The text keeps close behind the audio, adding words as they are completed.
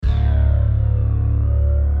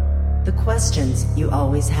Questions you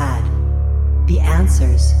always had. The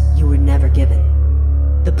answers you were never given.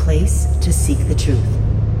 The place to seek the truth.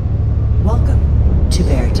 Welcome to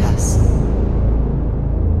Veritas.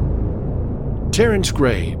 Terence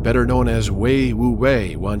Gray, better known as Wei Wu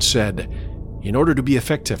Wei, once said, "In order to be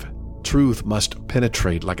effective, truth must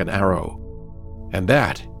penetrate like an arrow. And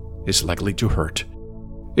that is likely to hurt."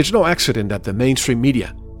 It's no accident that the mainstream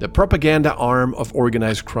media, the propaganda arm of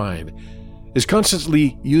organized crime, is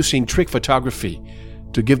constantly using trick photography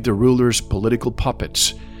to give the rulers political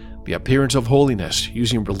puppets the appearance of holiness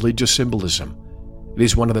using religious symbolism. It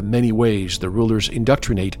is one of the many ways the rulers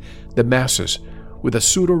indoctrinate the masses with a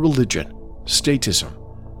pseudo-religion, statism,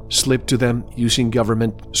 slipped to them using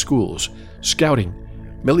government schools, scouting,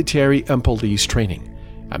 military and police training,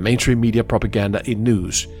 and mainstream media propaganda in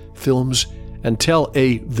news, films, and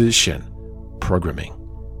television programming.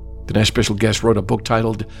 Tonight's special guest wrote a book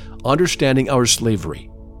titled Understanding Our Slavery,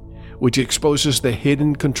 which exposes the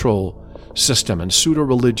hidden control system and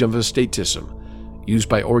pseudo-religion of statism used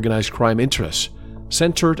by organized crime interests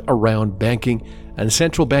centered around banking and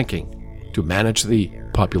central banking to manage the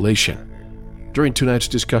population. During tonight's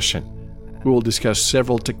discussion, we will discuss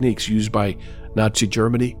several techniques used by Nazi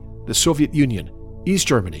Germany, the Soviet Union, East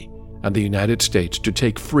Germany, and the United States to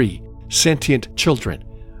take free, sentient children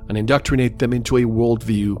and indoctrinate them into a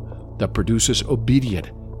worldview that produces obedient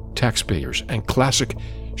taxpayers and classic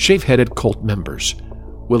shave-headed cult members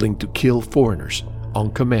willing to kill foreigners on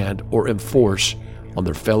command or enforce on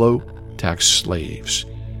their fellow tax slaves.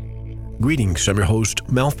 Greetings, I'm your host,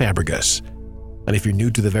 Mel Fabregas. And if you're new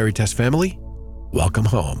to the Veritas family, welcome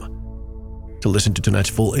home. To listen to tonight's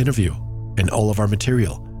full interview and all of our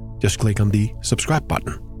material, just click on the subscribe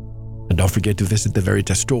button. And don't forget to visit the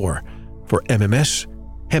Veritas store for MMS,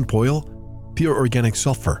 hemp oil, pure organic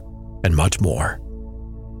sulfur, and much more.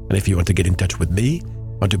 And if you want to get in touch with me,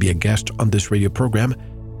 want to be a guest on this radio program,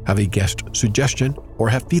 have a guest suggestion, or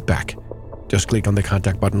have feedback, just click on the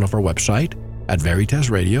contact button of our website at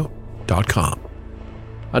veritasradio.com.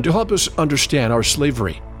 And to help us understand our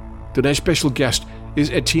slavery, today's special guest is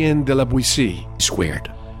Etienne de la Boetie squared,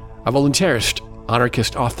 a voluntarist,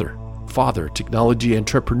 anarchist author, father, technology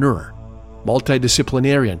entrepreneur,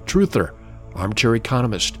 multidisciplinarian, truther, armchair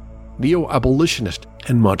economist, neo-abolitionist,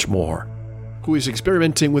 and much more, who is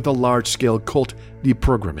experimenting with a large-scale cult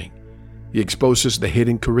deprogramming. He exposes the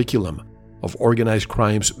hidden curriculum of organized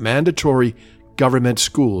crime's mandatory government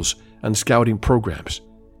schools and scouting programs.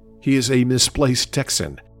 He is a misplaced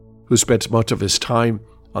Texan who spends much of his time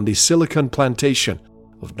on the Silicon Plantation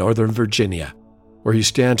of Northern Virginia, where he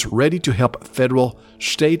stands ready to help federal,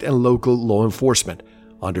 state, and local law enforcement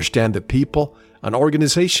understand the people and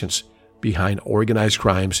organizations behind organized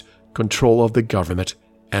crime's control of the government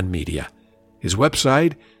and media. His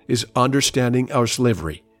website is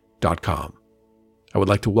understandingourslavery.com. I would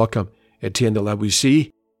like to welcome Etienne de la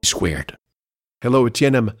Boetie squared. Hello,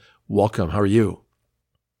 Etienne. Welcome. How are you?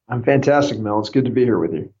 I'm fantastic, Mel. It's good to be here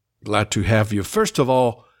with you. Glad to have you. First of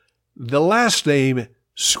all, the last name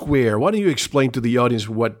Square. Why don't you explain to the audience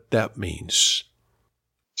what that means?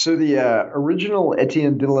 So the original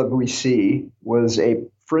Etienne de la Boetie was a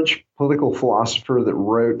French political philosopher that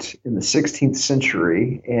wrote in the 16th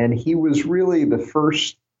century, and he was really the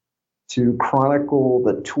first to chronicle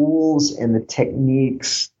the tools and the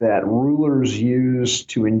techniques that rulers use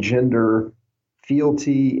to engender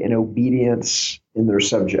fealty and obedience in their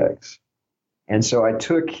subjects. And so I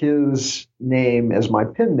took his name as my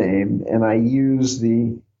pen name, and I used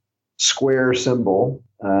the square symbol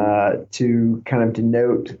to kind of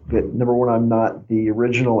denote that, number one, I'm not the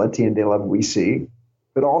original Etienne de la Boetie,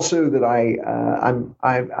 but also that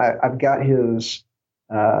I've got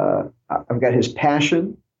his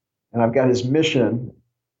passion and I've got his mission,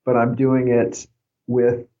 but I'm doing it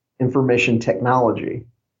with information technology.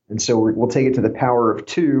 And so we'll take it to the power of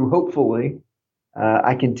two. Hopefully,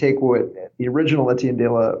 I can take what the original Etienne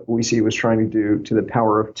de la Boetie was trying to do to the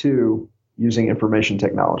power of two using information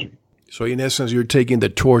technology. So in essence, you're taking the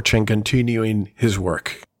torch and continuing his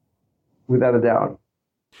work. Without a doubt.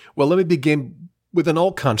 Well, let me begin with an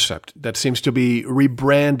old concept that seems to be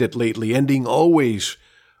rebranded lately, ending always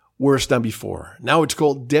worse than before. Now it's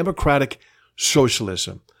called democratic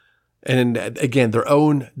socialism. And again, their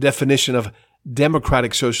own definition of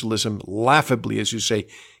democratic socialism, laughably, as you say,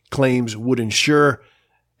 claims would ensure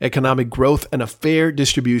economic growth and a fair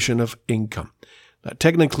distribution of income. Now,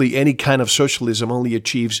 technically, any kind of socialism only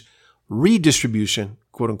achieves redistribution,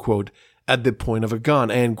 quote unquote, at the point of a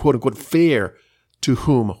gun, and quote unquote, fair to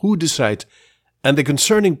whom, who decides. And the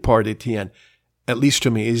concerning part, Etienne, at least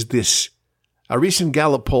to me, is this. A recent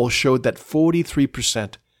Gallup poll showed that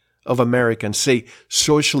 43% of Americans say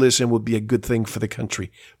socialism would be a good thing for the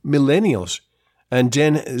country. Millennials and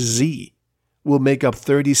Gen Z will make up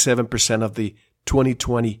 37% of the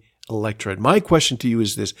 2020 electorate. My question to you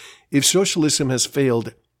is this. If socialism has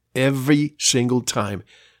failed every single time,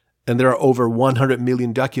 and there are over 100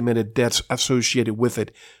 million documented deaths associated with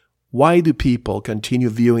it, why do people continue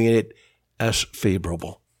viewing it as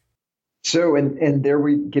favorable? So, and there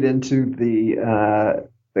we get into the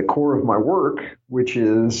core of my work, which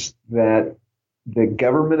is that the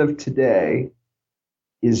government of today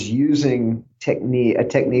is using a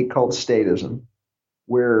technique called statism,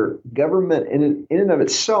 where government in and of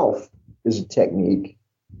itself is a technique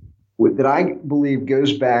that I believe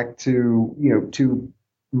goes back to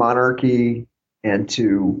monarchy and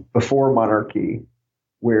to before monarchy,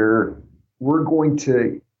 where we're going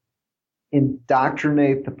to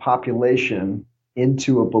indoctrinate the population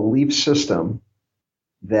into a belief system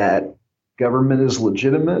that government is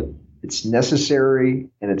legitimate, it's necessary,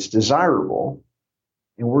 and it's desirable.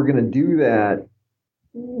 And we're going to do that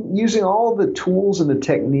using all the tools and the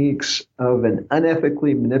techniques of an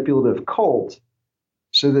unethically manipulative cult,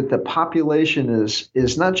 so that the population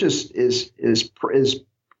is not just is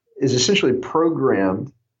essentially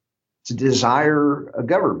programmed to desire a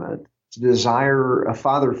government, to desire a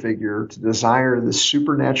father figure, to desire the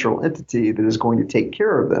supernatural entity that is going to take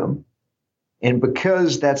care of them. And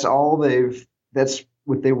because that's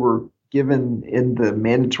what they were given in the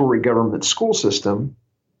mandatory government school system,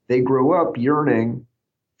 they grow up yearning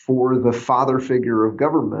for the father figure of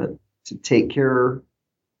government to take care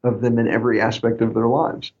of them in every aspect of their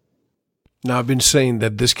lives. Now, I've been saying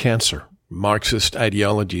that this cancer, Marxist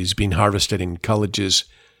ideology, is being harvested in colleges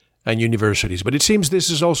and universities, but it seems this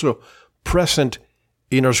is also present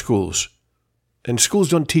in our schools. And schools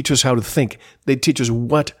don't teach us how to think. They teach us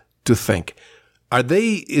what to think.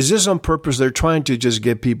 Is this on purpose? They're trying to just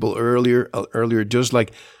get people earlier, just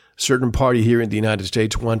like a certain party here in the United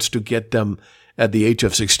States wants to get them at the age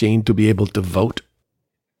of 16 to be able to vote?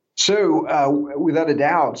 So, without a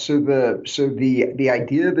doubt, the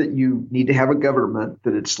idea that you need to have a government,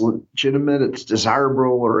 that it's legitimate, it's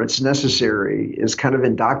desirable, or it's necessary, is kind of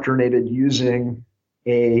indoctrinated using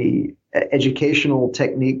a educational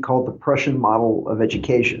technique called the Prussian model of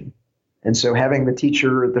education. And so, having the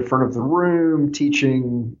teacher at the front of the room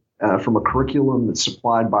teaching from a curriculum that's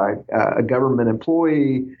supplied by a government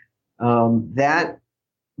employee, that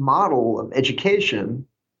model of education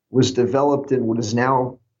was developed in what is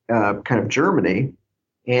now kind of Germany,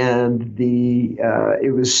 and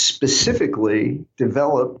it was specifically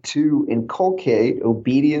developed to inculcate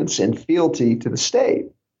obedience and fealty to the state.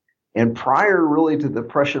 And prior, really, to the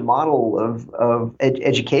Prussian model of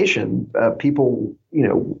education, people,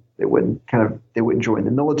 they wouldn't join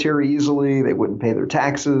the military easily, they wouldn't pay their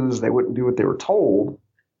taxes, they wouldn't do what they were told.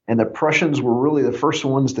 And the Prussians were really the first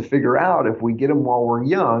ones to figure out, if we get them while we're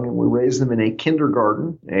young and we raise them in a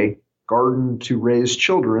kindergarten, a garden to raise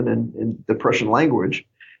children in the Prussian language,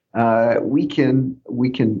 we can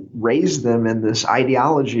raise them in this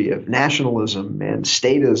ideology of nationalism and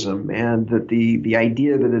statism, and that the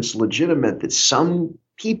idea that it's legitimate that some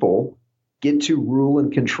people get to rule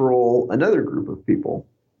and control another group of people.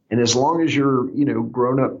 And as long as you're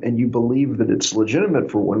grown up and you believe that it's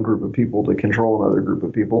legitimate for one group of people to control another group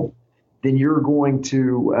of people, then you're going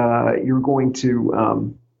to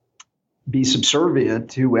be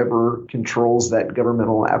subservient to whoever controls that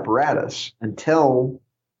governmental apparatus, until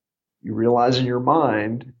you realize in your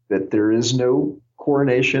mind that there is no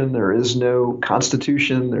coronation, there is no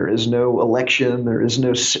constitution, there is no election, there is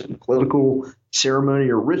no political ceremony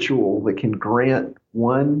or ritual that can grant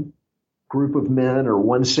one group of men or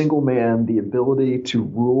one single man the ability to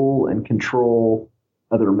rule and control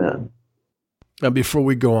other men. Now, before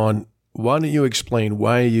we go on, why don't you explain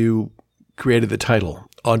why you created the title,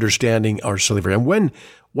 Understanding Our Slavery? And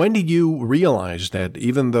when did you realize that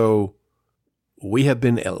even though we have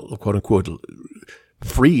been, quote unquote,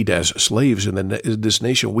 freed as slaves in this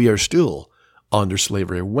nation, we are still under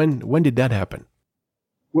slavery? When did that happen?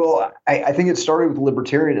 Well, I think it started with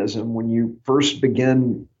libertarianism, when you first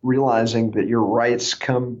begin realizing that your rights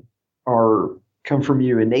come from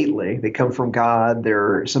you innately. They come from God.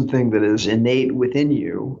 They're something that is innate within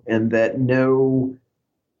you, and that no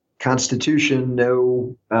constitution,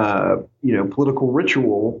 no political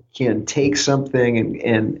ritual can take something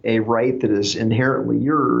and a right that is inherently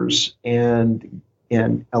yours and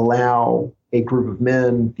allow a group of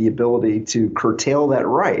men the ability to curtail that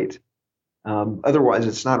right. Otherwise,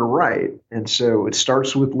 it's not a right. And so it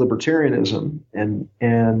starts with libertarianism, and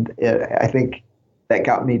I think that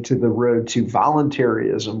got me to the road to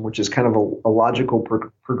voluntarism, which is kind of a logical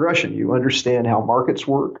progression. You understand how markets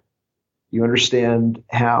work. You understand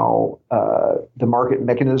how the market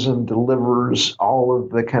mechanism delivers all of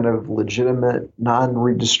the kind of legitimate,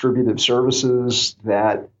 non-redistributive services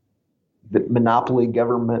that the monopoly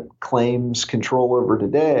government claims control over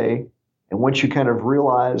today. And once you kind of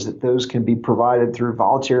realize that those can be provided through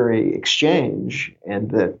voluntary exchange, and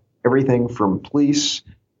that everything from police,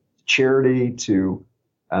 charity to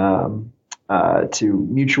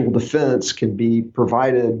mutual defense can be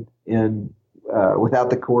provided in without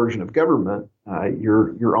the coercion of government,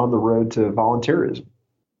 you're on the road to voluntarism.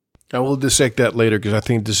 I will dissect that later because I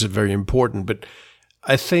think this is very important. But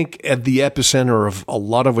I think at the epicenter of a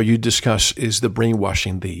lot of what you discuss is the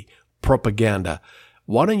brainwashing, the propaganda.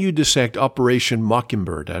 Why don't you dissect Operation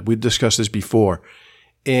Mockingbird? We've discussed this before.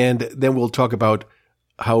 And then we'll talk about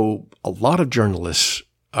how a lot of journalists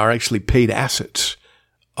are actually paid assets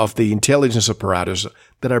of the intelligence apparatus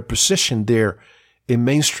that are positioned there in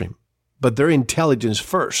mainstream. But their intelligence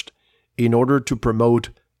first in order to promote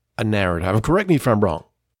a narrative. Correct me if I'm wrong.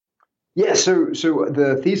 Yeah, so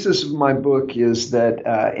the thesis of my book is that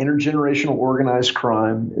intergenerational organized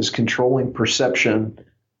crime is controlling perception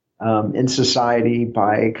in society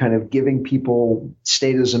by kind of giving people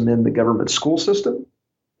statism in the government school system.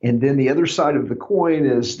 And then the other side of the coin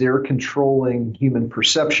is they're controlling human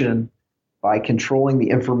perception by controlling the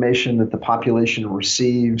information that the population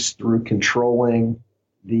receives through controlling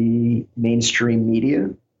the mainstream media.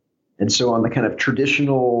 And so on the kind of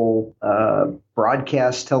traditional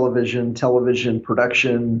broadcast television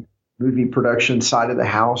production, movie production side of the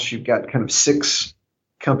house, you've got kind of 6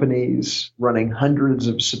 companies running hundreds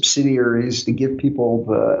of subsidiaries to give people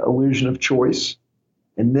the illusion of choice.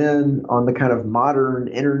 And then on the kind of modern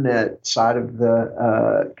internet side of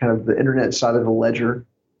the internet side of the ledger,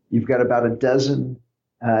 you've got about a dozen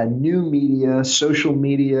new media, social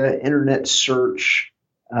media, internet search,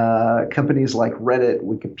 companies like Reddit,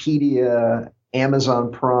 Wikipedia,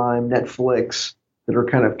 Amazon Prime, Netflix that are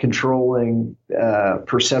kind of controlling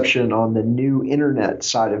perception on the new internet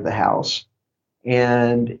side of the house.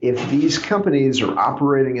 And if these companies are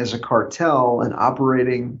operating as a cartel and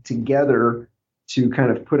operating together to kind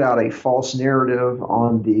of put out a false narrative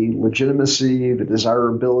on the legitimacy, the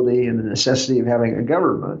desirability, and the necessity of having a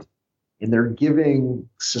government, and they're giving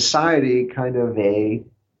society kind of a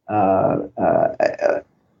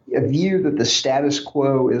view that the status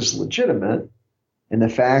quo is legitimate, and the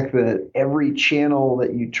fact that every channel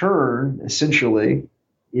that you turn essentially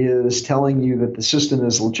is telling you that the system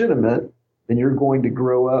is legitimate, then you're going to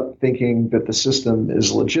grow up thinking that the system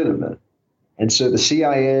is legitimate. And so the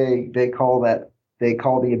CIA, they call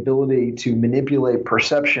the ability to manipulate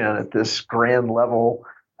perception at this grand level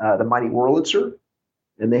the mighty Wurlitzer.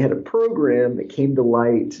 And they had a program that came to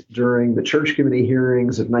light during the Church Committee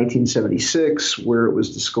hearings of 1976, where it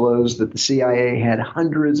was disclosed that the CIA had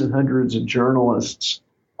hundreds and hundreds of journalists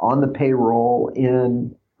on the payroll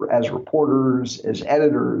as reporters, as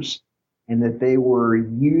editors, and that they were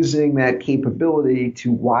using that capability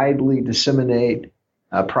to widely disseminate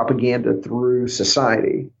propaganda through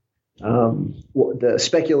society. The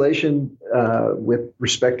speculation with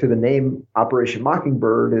respect to the name Operation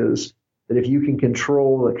Mockingbird is that if you can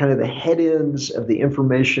control the kind of the head ends of the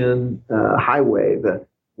information highway, the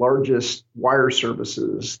largest wire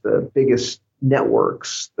services, the biggest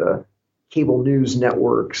networks, the cable news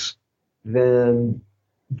networks, then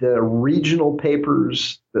the regional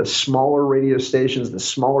papers, the smaller radio stations, the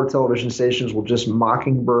smaller television stations will just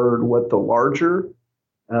mockingbird what the larger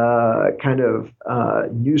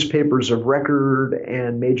newspapers of record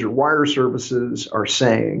and major wire services are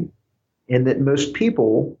saying, and that most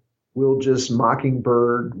people will just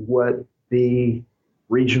mockingbird what the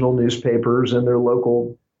regional newspapers and their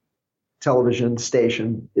local television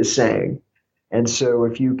station is saying. And so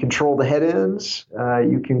if you control the head ends,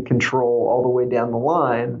 you can control all the way down the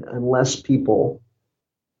line, unless people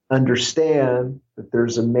understand that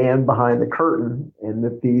there's a man behind the curtain and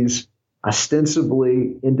that these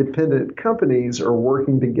ostensibly independent companies are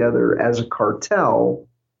working together as a cartel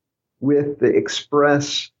with the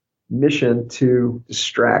express mission to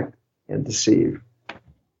distract and deceive.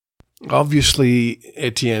 Obviously,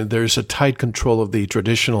 Etienne, there's a tight control of the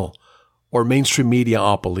traditional or mainstream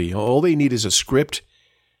mediaopoly. All they need is a script,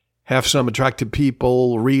 have some attractive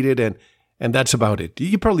people read it, and that's about it.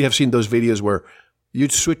 You probably have seen those videos where you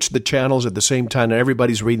switch the channels at the same time and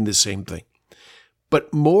everybody's reading the same thing.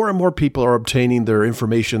 But more and more people are obtaining their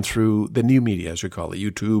information through the new media, as we call it,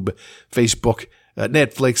 YouTube, Facebook,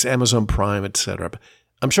 Netflix, Amazon Prime, etc.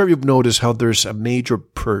 I'm sure you've noticed how there's a major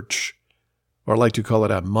purge, or I like to call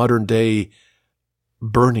it a modern-day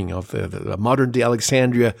burning of the modern-day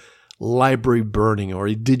Alexandria library burning, or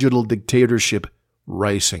a digital dictatorship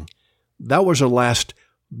rising. that was our last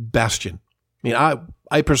bastion. I mean,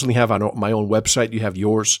 I personally have my own website. You have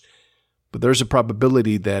yours. But there's a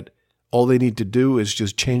probability that all they need to do is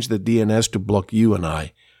just change the DNS to block you and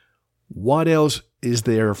I. What else is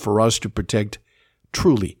there for us to protect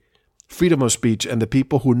truly freedom of speech and the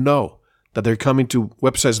people who know that they're coming to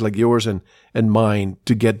websites like yours and mine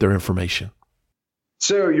to get their information?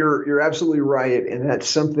 So you're absolutely right, and that's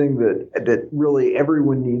something that really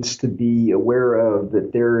everyone needs to be aware of,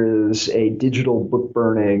 that there is a digital book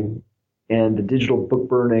burning, and the digital book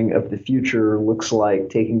burning of the future looks like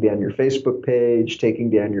taking down your Facebook page, taking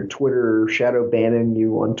down your Twitter, shadow banning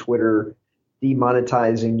you on Twitter,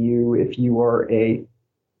 demonetizing you if you are a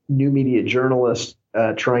new media journalist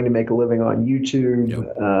trying to make a living on YouTube,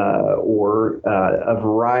 Yep. or a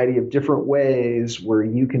variety of different ways where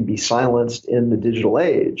you can be silenced in the digital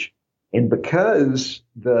age. And because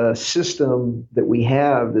the system that we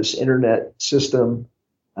have, this internet system,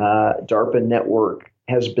 DARPA network,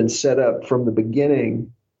 has been set up from the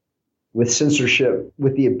beginning with censorship,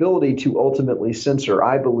 with the ability to ultimately censor,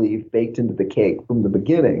 I believe, baked into the cake from the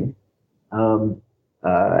beginning,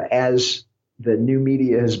 as the new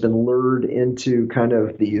media has been lured into kind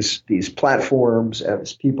of these platforms,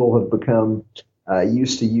 as people have become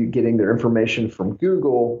used to you getting their information from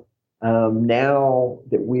Google. Now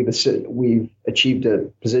that we've achieved a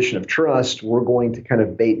position of trust, we're going to kind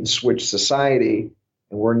of bait and switch society,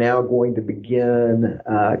 and we're now going to begin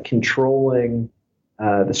controlling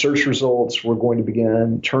the search results. We're going to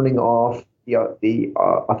begin turning off the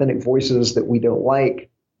authentic voices that we don't like.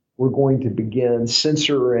 We're going to begin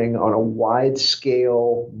censoring on a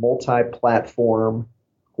wide-scale, multi-platform,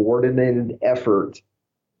 coordinated effort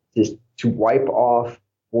to wipe off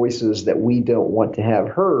voices that we don't want to have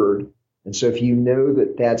heard. And so if you know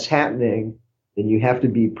that that's happening, then you have to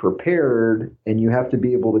be prepared, and you have to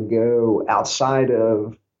be able to go outside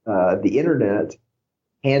of the internet,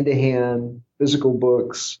 hand-to-hand, physical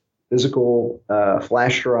books, physical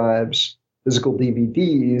flash drives, physical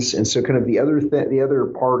DVDs. And so kind of the other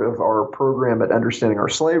part of our program at Understanding Our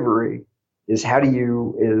Slavery is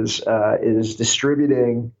is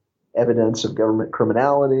distributing evidence of government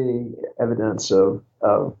criminality, evidence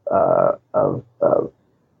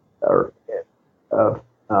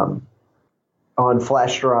on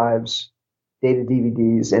flash drives, data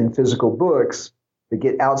DVDs, and physical books to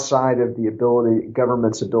get outside of the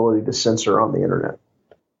government's ability to censor on the internet.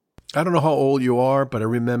 I don't know how old you are, but I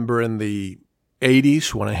remember in the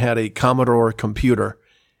 80s when I had a Commodore computer,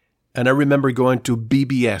 and I remember going to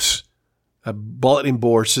BBS, bulletin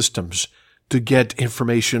board systems, to get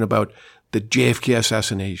information about the JFK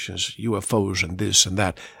assassinations, UFOs, and this and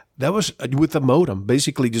that. That was with the modem,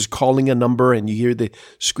 basically just calling a number and you hear the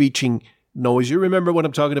screeching noise. You remember what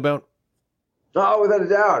I'm talking about? Oh, without a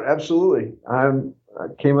doubt. Absolutely. I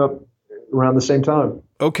came up around the same time.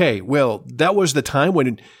 Okay. Well, that was the time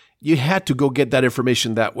when you had to go get that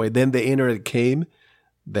information that way. Then the internet came.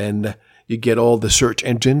 Then you get all the search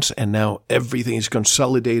engines, and now everything is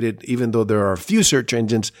consolidated. Even though there are a few search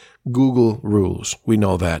engines, Google rules. We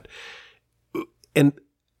know that. And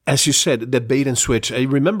as you said, the bait and switch. I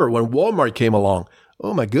remember when Walmart came along.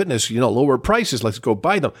 Oh my goodness, lower prices. Let's go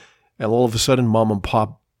buy them. And all of a sudden, mom and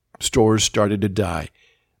pop stores started to die.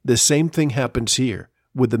 The same thing happens here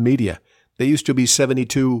with the media. There used to be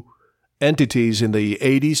 72 entities in the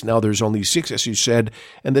 80s. Now there's only 6, as you said.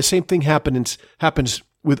 And the same thing happens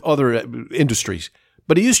with other industries.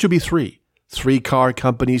 But it used to be 3. 3 car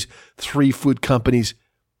companies, 3 food companies.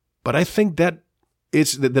 But I think that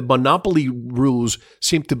it's the monopoly rules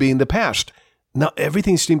seem to be in the past. Now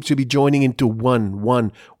everything seems to be joining into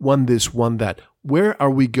one this, one that. Where are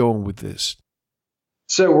we going with this?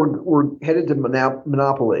 So we're headed to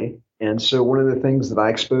monopoly. And so one of the things that I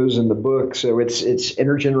expose in the book, so it's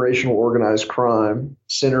intergenerational organized crime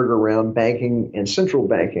centered around banking and central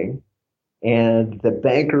banking. And the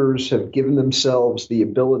bankers have given themselves the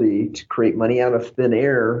ability to create money out of thin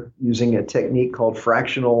air using a technique called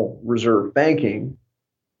fractional reserve banking,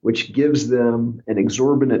 which gives them an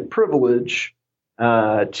exorbitant privilege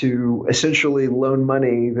to essentially loan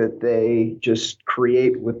money that they just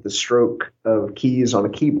create with the stroke of keys on a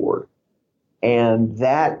keyboard. And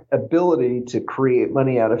that ability to create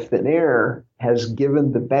money out of thin air has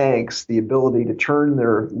given the banks the ability to turn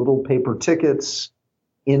their little paper tickets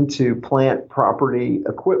into plant, property,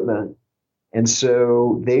 equipment. And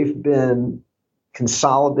so they've been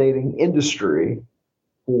consolidating industry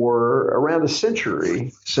for around a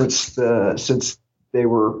century since they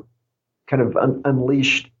were kind of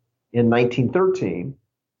unleashed in 1913.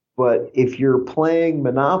 But if you're playing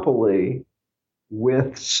Monopoly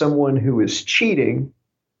with someone who is cheating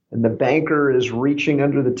and the banker is reaching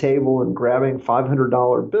under the table and grabbing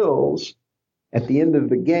 $500 bills, at the end of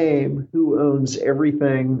the game, who owns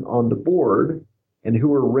everything on the board and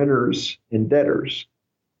who are renters and debtors?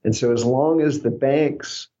 And so as long as the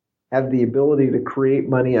banks have the ability to create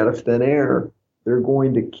money out of thin air, they're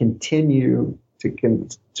going to continue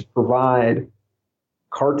to provide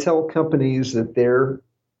cartel companies that they're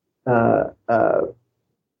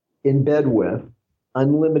in bed with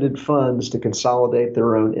unlimited funds to consolidate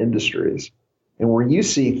their own industries. And where you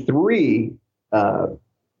see three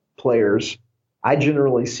players, I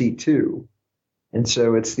generally see two. And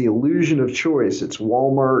so it's the illusion of choice. It's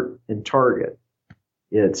Walmart and Target.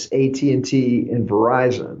 It's AT&T and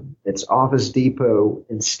Verizon. It's Office Depot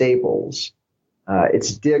and Staples.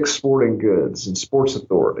 It's Dick's Sporting Goods and Sports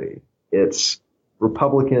Authority. It's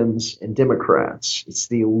Republicans and Democrats. It's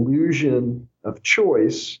the illusion of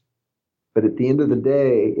choice. But at the end of the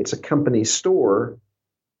day, it's a company store,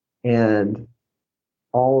 and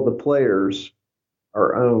all the players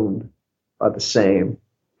are owned by the same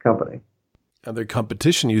company. And their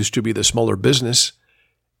competition used to be the smaller business.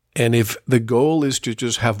 And if the goal is to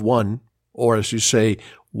just have one, or as you say,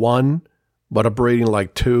 one, but operating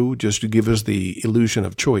like two, just to give us the illusion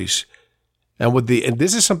of choice. And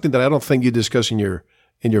this is something that I don't think you discuss in your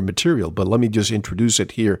material, but let me just introduce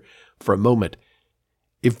it here for a moment.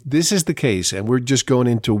 If this is the case, and we're just going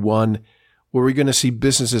into one where we're going to see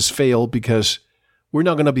businesses fail because we're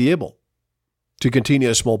not going to be able to continue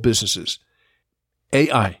as small businesses.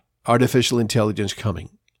 AI, artificial intelligence coming.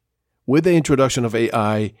 With the introduction of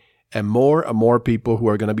AI and more people who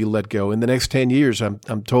are going to be let go in the next 10 years,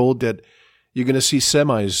 I'm told that you're going to see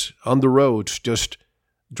semis on the roads just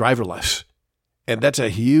driverless. And that's a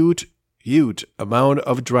huge amount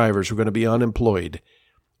of drivers who are going to be unemployed.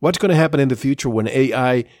 What's going to happen in the future when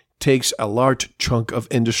AI takes a large chunk of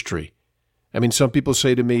industry? I mean, some people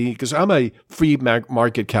say to me, because I'm a free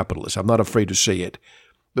market capitalist, I'm not afraid to say it,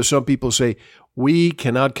 but some people say, we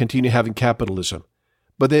cannot continue having capitalism.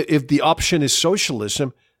 But if the option is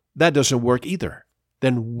socialism, that doesn't work either.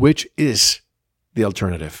 Then which is the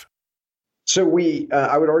alternative? So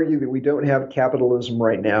I would argue that we don't have capitalism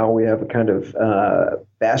right now. We have a kind of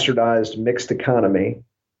bastardized mixed economy.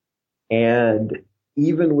 And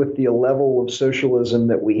even with the level of socialism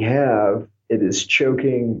that we have, it is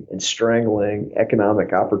choking and strangling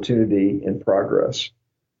economic opportunity and progress.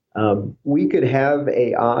 We could have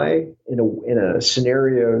AI in a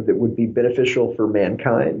scenario that would be beneficial for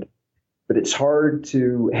mankind, but it's hard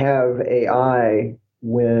to have AI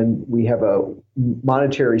when we have a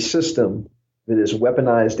monetary system that is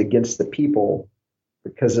weaponized against the people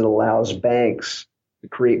because it allows banks to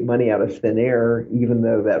create money out of thin air, even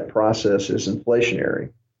though that process is inflationary.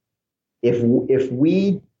 If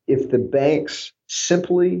the banks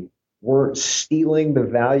simply weren't stealing the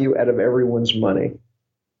value out of everyone's money,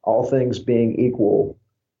 all things being equal,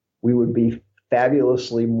 we would be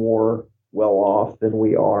fabulously more well off than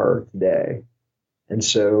we are today. And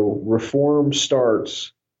so reform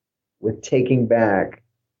starts with taking back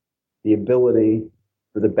the ability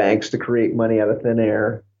for the banks to create money out of thin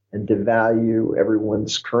air and devalue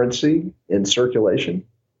everyone's currency in circulation.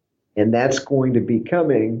 And that's going to be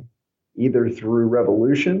coming either through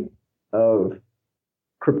revolution of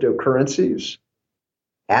cryptocurrencies,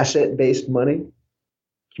 asset-based money,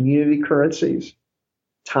 community currencies,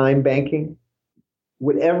 time banking,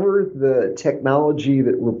 whatever the technology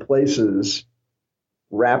that replaces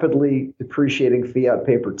rapidly depreciating fiat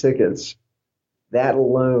paper tickets, that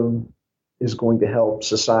alone is going to help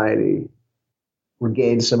society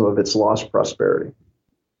regain some of its lost prosperity.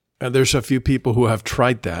 And there's a few people who have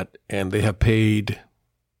tried that, and they have paid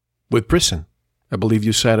with prison. I believe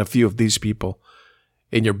you said a few of these people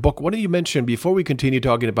in your book. What did you mention before we continue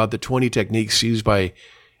talking about the 20 techniques used by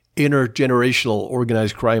intergenerational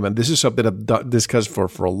organized crime? And this is something I've discussed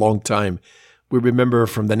for a long time. We remember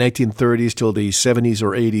from the 1930s till the 70s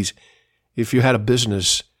or 80s, if you had a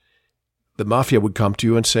business, the mafia would come to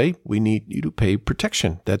you and say, we need you to pay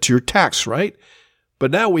protection. That's your tax, right? But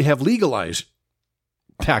now we have legalized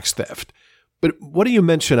tax theft. But what do you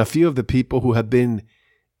mention? A few of the people who have been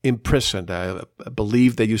imprisoned. I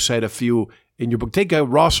believe that you cite a few in your book. Take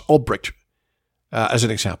Ross Ulbricht as an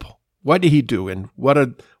example. What did he do, and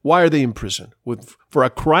why are they in prison for a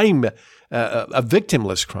crime, a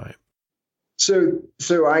victimless crime? So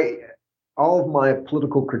all of my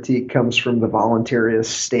political critique comes from the voluntarist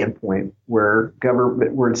standpoint, where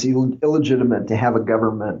it's illegitimate to have a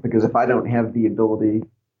government, because if I don't have the ability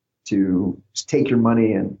to take your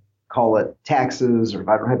money and call it taxes, or if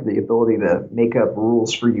I don't have the ability to make up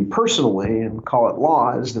rules for you personally and call it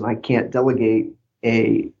laws, then I can't delegate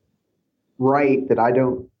a right that I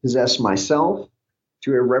don't possess myself,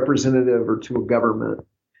 to a representative, or to a government.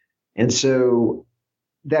 And so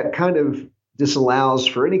that kind of disallows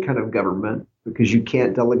for any kind of government, because you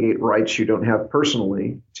can't delegate rights you don't have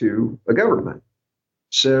personally to a government.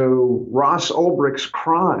 So Ross Ulbricht's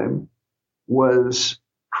crime was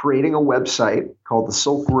creating a website called the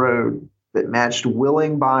Silk Road that matched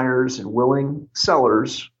willing buyers and willing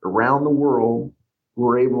sellers around the world who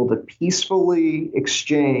were able to peacefully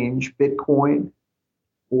exchange Bitcoin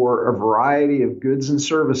for a variety of goods and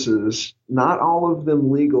services, not all of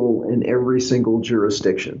them legal in every single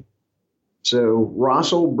jurisdiction. So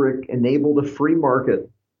Ross Ulbricht enabled a free market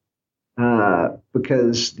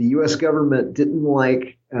because the U.S. government didn't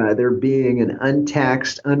like there being an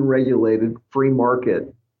untaxed, unregulated free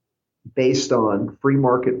market based on free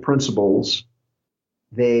market principles.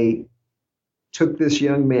 They took this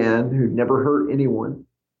young man who'd never hurt anyone,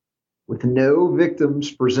 with no victims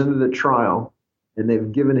presented at trial, and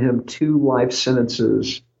they've given him 2 life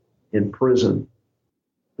sentences in prison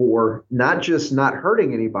for not just not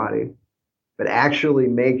hurting anybody, but actually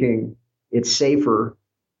making it safer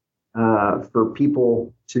for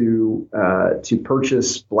people to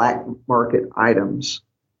purchase black market items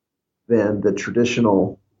than the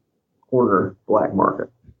traditional corner black market.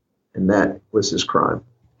 And that was his crime.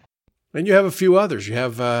 And you have a few others. You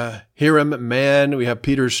have Hiram Mann, we have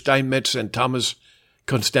Peter Steinmetz and Thomas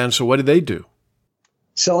Constanzo. What do they do?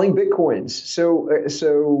 Selling Bitcoins.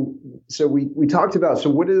 So we talked about, so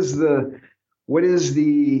what is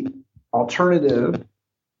the alternative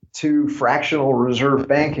to fractional reserve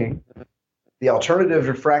banking? The alternative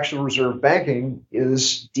to fractional reserve banking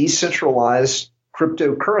is decentralized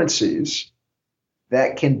cryptocurrencies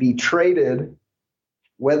that can be traded,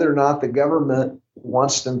 whether or not the government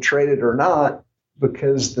wants them traded or not,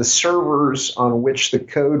 because the servers on which the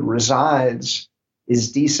code resides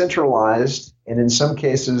is decentralized, and in some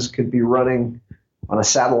cases could be running on a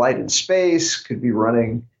satellite in space, could be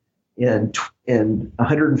running in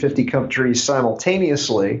 150 countries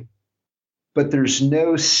simultaneously, but there's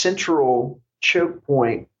no central choke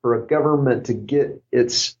point for a government to get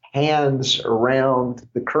its hands around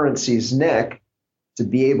the currency's neck to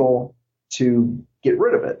be able to get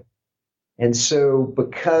rid of it. And so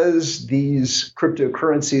because these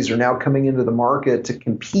cryptocurrencies are now coming into the market to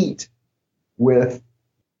compete with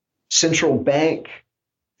central bank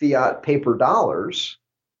fiat paper dollars,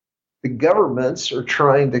 the governments are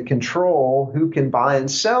trying to control who can buy and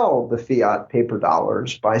sell the fiat paper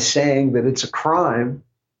dollars by saying that it's a crime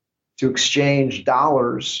to exchange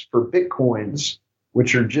dollars for Bitcoins,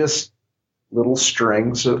 which are just little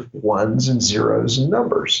strings of ones and zeros and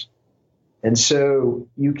numbers. And so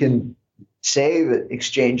you can say that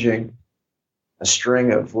exchanging a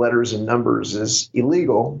string of letters and numbers is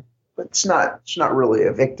illegal, but it's not really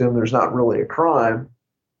a victim. There's not really a crime.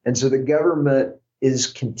 And so the government is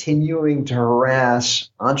continuing to harass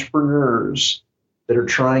entrepreneurs that are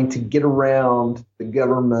trying to get around the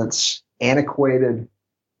government's antiquated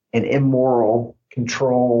and immoral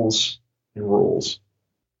controls and rules.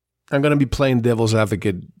 I'm going to be playing devil's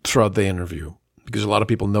advocate throughout the interview because a lot of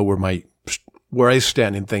people know where I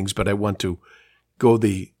stand in things, but I want to go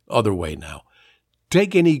the other way now.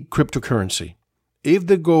 Take any cryptocurrency. If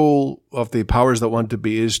the goal of the powers that want to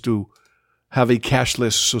be is to have a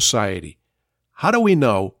cashless society, how do we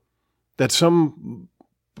know that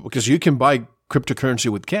because you can buy cryptocurrency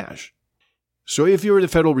with cash. So if you're the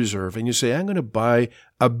Federal Reserve and you say, I'm going to buy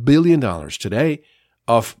 $1 billion today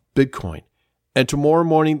of Bitcoin, and tomorrow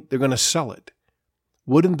morning they're going to sell it,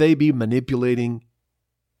 wouldn't they be manipulating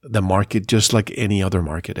the market just like any other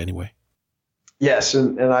market anyway? Yes,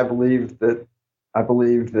 and I believe that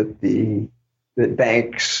that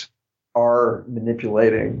banks are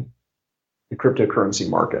manipulating the cryptocurrency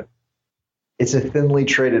market. It's a thinly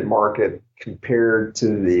traded market compared to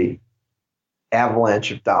the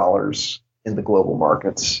avalanche of dollars in the global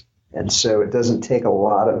markets. And so it doesn't take a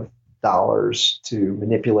lot of dollars to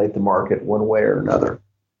manipulate the market one way or another.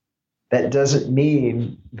 That doesn't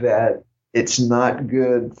mean that it's not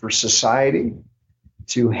good for society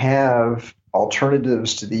to have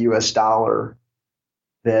alternatives to the US dollar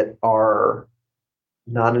that are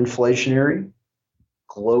non-inflationary,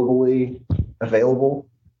 globally available,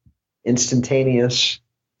 instantaneous,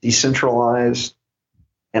 decentralized,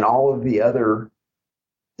 and all of the other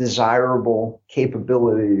desirable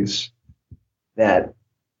capabilities that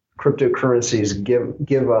cryptocurrencies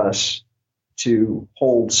give us to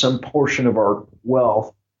hold some portion of our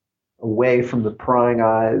wealth away from the prying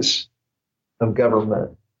eyes of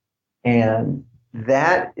government. And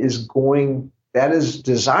that is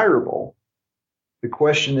desirable. The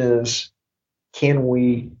question is, can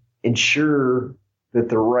we ensure that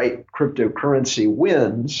the right cryptocurrency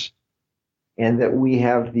wins, and that we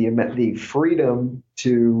have the freedom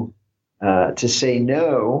to say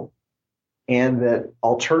no, and that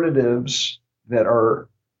alternatives that are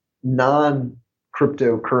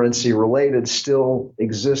non-cryptocurrency related still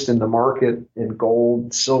exist in the market in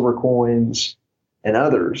gold, silver coins, and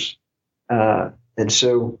others. And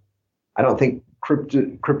so I don't think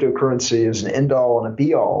cryptocurrency is an end-all and a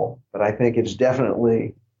be-all, but I think it's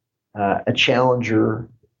definitely a challenger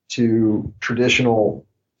to traditional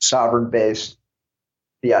sovereign-based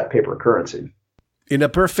fiat paper currencies. In a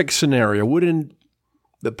perfect scenario, wouldn't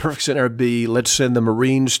the perfect scenario be, let's send the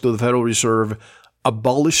Marines to the Federal Reserve,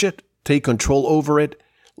 abolish it, take control over it,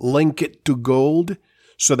 link it to gold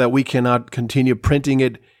so that we cannot continue printing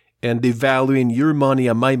it and devaluing your money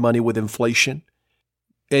and my money with inflation,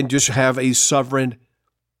 and just have a sovereign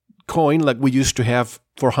coin like we used to have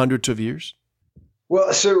for hundreds of years?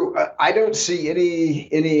 Well, so I don't see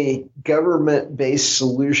any government-based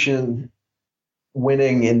solution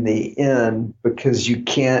winning in the end, because you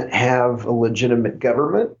can't have a legitimate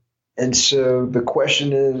government. And so the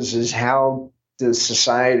question is how does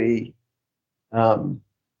society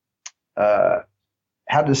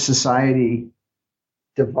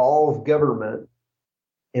devolve government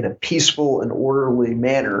in a peaceful and orderly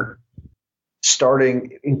manner,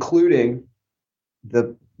 including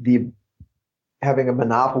the having a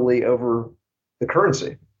monopoly over the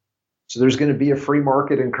currency. So there's going to be a free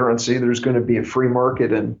market in currency. There's going to be a free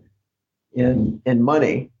market in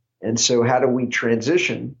money. And so how do we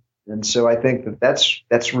transition? And so I think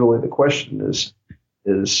that's really the question is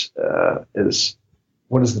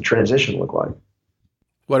what does the transition look like?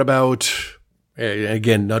 What about,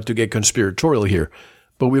 again, not to get conspiratorial here,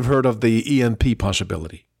 but we've heard of the EMP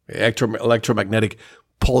possibility, electromagnetic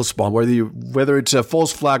pulse bomb, whether it's a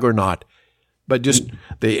false flag or not, but just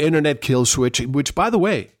the internet kill switch, which, by the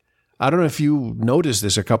way, I don't know if you noticed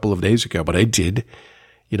this a couple of days ago, but I did.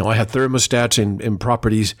 I had thermostats in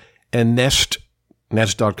properties, and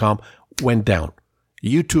Nest.com went down.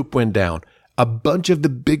 YouTube went down. A bunch of the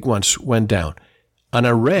big ones went down. And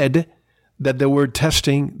I read that they were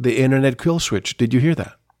testing the internet kill switch. Did you hear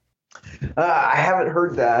that? I haven't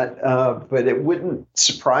heard that, but it wouldn't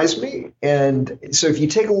surprise me. And so if you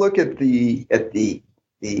take a look at the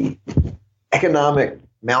economic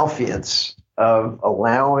malfeasance of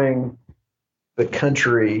allowing the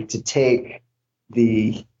country to take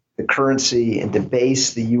the currency and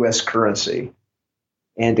debase the U.S. currency,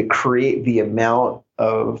 and to create the amount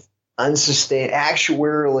of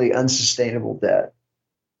actuarially unsustainable debt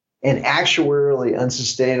and actuarially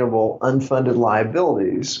unsustainable unfunded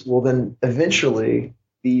liabilities, well, then eventually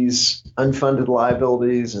these unfunded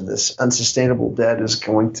liabilities and this unsustainable debt is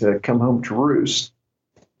going to come home to roost.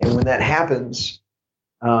 And when that happens,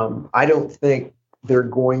 I don't think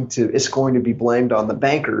it's going to be blamed on the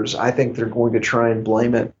bankers. I think they're going to try and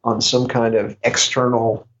blame it on some kind of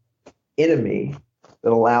external enemy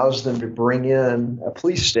that allows them to bring in a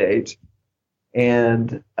police state.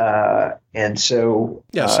 And so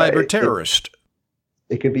cyber terrorist.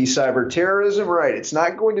 It could be cyber terrorism, right? It's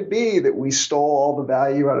not going to be that we stole all the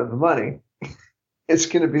value out of the money. It's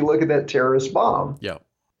going to be, look at that terrorist bomb. Yeah.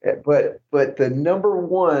 But the number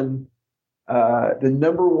one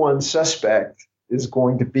suspect is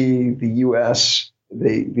going to be the U.S.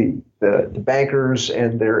 the bankers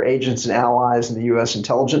and their agents and allies in the U.S.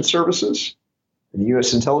 intelligence services, and the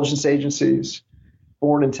U.S. intelligence agencies,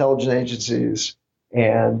 foreign intelligence agencies,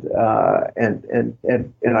 and I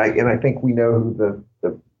think we know who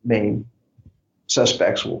the main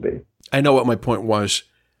suspects will be. I know what my point was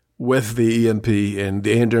with the EMP and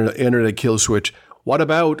the internet kill switch. What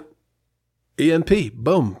about EMP?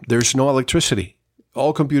 Boom, there's no electricity.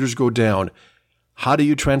 All computers go down. How do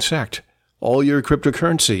you transact? All your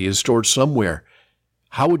cryptocurrency is stored somewhere.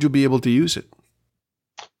 How would you be able to use it?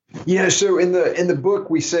 Yeah, so in the book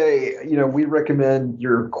we say, we recommend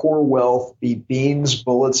your core wealth be beans,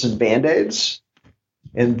 bullets, and Band-Aids,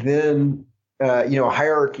 and then a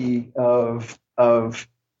hierarchy of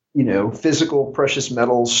physical precious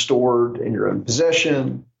metals stored in your own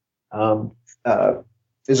possession,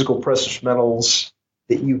 physical precious metals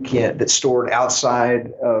that's stored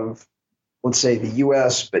outside of, let's say, the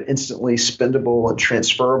U.S., but instantly spendable and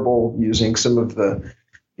transferable using some of the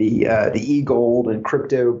e-gold and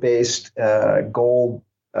crypto-based gold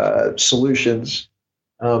solutions,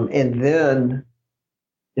 and then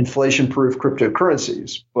inflation-proof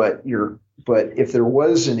cryptocurrencies. But if there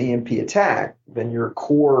was an EMP attack, then your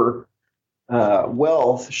core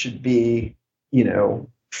wealth should be,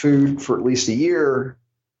 food for at least a year,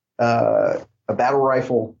 a battle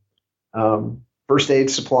rifle, first aid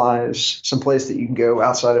supplies, someplace that you can go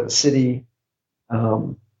outside of a city.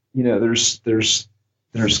 There's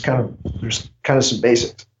kind of some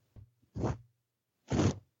basics.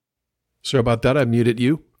 So about that, I muted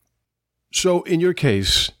you. So in your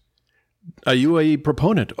case, are you a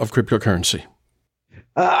proponent of cryptocurrency?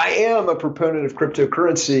 I am a proponent of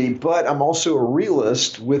cryptocurrency, but I'm also a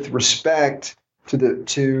realist with respect to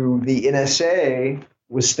the NSA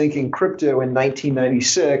was thinking crypto in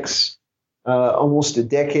 1996, almost a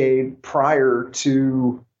decade prior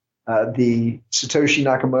to the Satoshi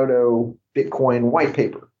Nakamoto Bitcoin white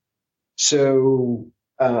paper. So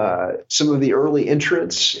some of the early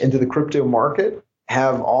entrants into the crypto market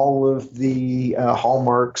have all of the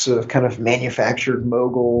hallmarks of kind of manufactured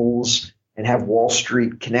moguls and have Wall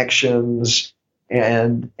Street connections,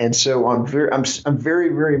 and so I'm very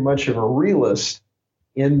very much of a realist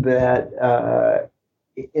in that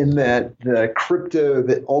the crypto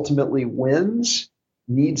that ultimately wins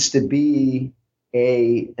needs to be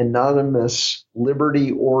a anonymous,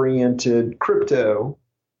 liberty oriented crypto,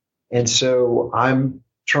 and so I'm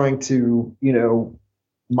trying to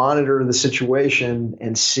monitor the situation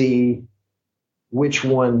and see which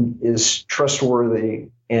one is trustworthy,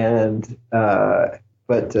 and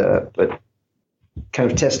but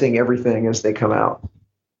kind of testing everything as they come out.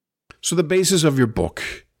 So the basis of your book,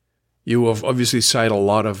 you have obviously cite a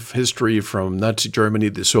lot of history from Nazi Germany,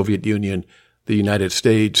 the Soviet Union, the United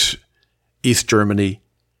States, East Germany.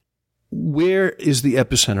 Where is the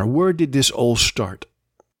epicenter? Where did this all start?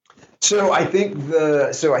 So I think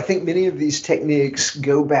many of these techniques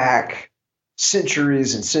go back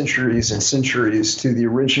centuries and centuries and centuries to the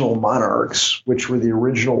original monarchs, which were the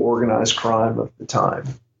original organized crime of the time.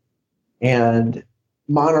 And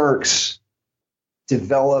monarchs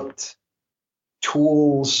developed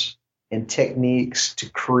tools and techniques to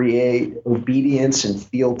create obedience and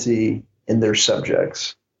fealty in their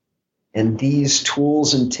subjects. And these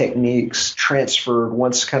tools and techniques transferred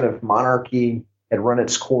once kind of monarchy had run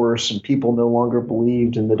its course and people no longer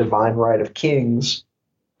believed in the divine right of kings.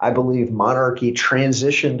 I believe monarchy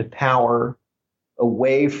transitioned power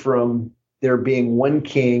away from there being one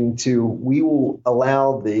king to we will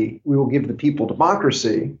give the people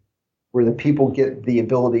democracy, where the people get the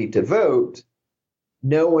ability to vote,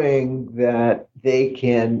 knowing that they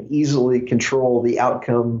can easily control the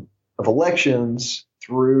outcome of elections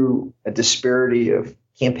through a disparity of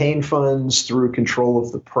campaign funds, through control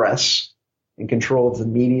of the press and control of the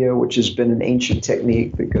media, which has been an ancient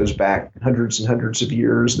technique that goes back hundreds and hundreds of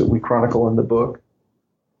years that we chronicle in the book,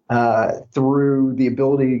 through the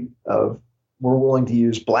ability of we're willing to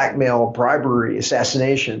use blackmail, bribery,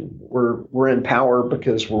 assassination. We're in power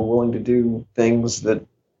because we're willing to do things that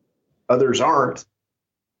others aren't.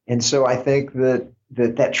 And so I think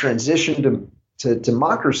that transition to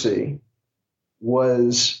democracy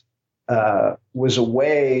was a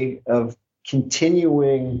way of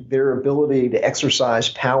continuing their ability to exercise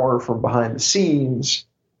power from behind the scenes,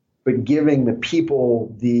 but giving the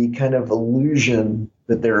people the kind of illusion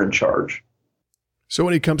that they're in charge. So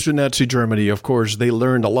when it comes to Nazi Germany, of course, they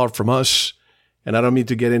learned a lot from us. And I don't mean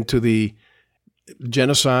to get into the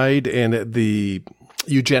genocide and the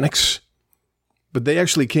eugenics, but they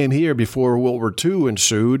actually came here before World War II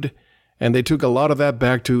ensued, and they took a lot of that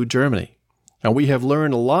back to Germany. And we have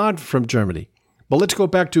learned a lot from Germany. But let's go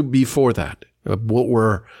back to before that, World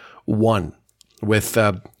War I, with,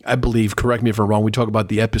 I believe, correct me if I'm wrong, we talk about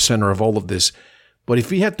the epicenter of all of this. But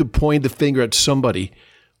if we had to point the finger at somebody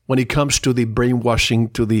when it comes to the brainwashing,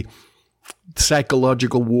 to the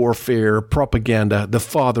psychological warfare, propaganda, the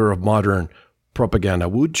father of modern propaganda,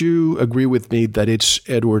 would you agree with me that it's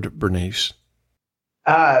Edward Bernays?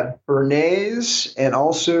 Bernays, and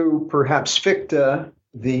also perhaps Fichte,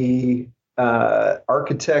 the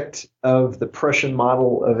architect of the Prussian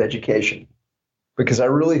model of education. Because I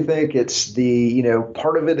really think it's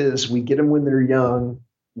part of it is we get them when they're young.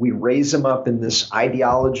 We raise them up in this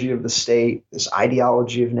ideology of the state, this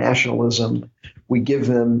ideology of nationalism. We give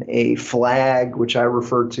them a flag, which I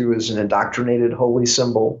refer to as an indoctrinated holy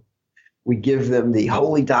symbol. We give them the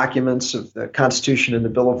holy documents of the Constitution and the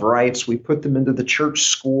Bill of Rights. We put them into the church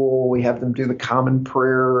school. We have them do the common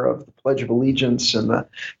prayer of the Pledge of Allegiance and the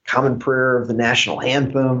common prayer of the national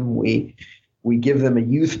anthem. We give them a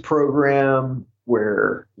youth program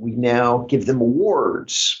where we now give them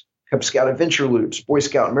awards, Cub Scout adventure loops, Boy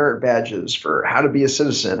Scout merit badges for how to be a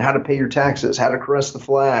citizen, how to pay your taxes, how to caress the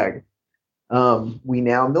flag. We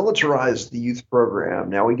now militarize the youth program.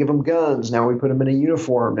 Now we give them guns. Now we put them in a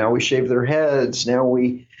uniform. Now we shave their heads. Now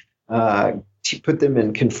we put them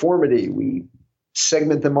in conformity. We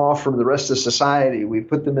segment them off from the rest of society. We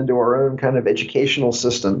put them into our own kind of educational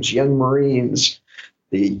systems, young Marines,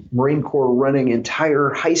 the Marine Corps running entire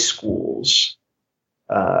high schools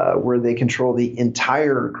where they control the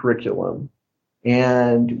entire curriculum.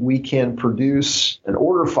 And we can produce an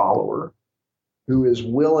order follower who is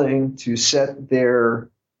willing to set their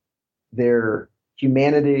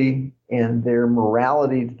humanity and their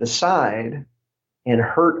morality to the side and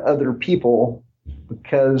hurt other people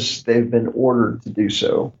because they've been ordered to do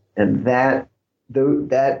so. And that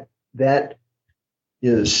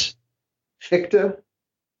is ficta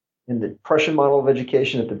in the Prussian model of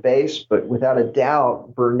education at the base, but without a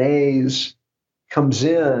doubt, Bernays comes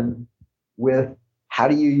in with how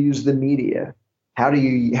do you use the media? How do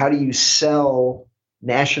you sell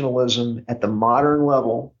nationalism at the modern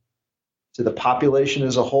level to the population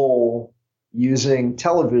as a whole using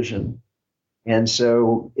television? And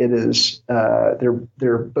so it is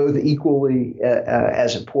they're both equally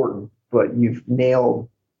as important. But you've nailed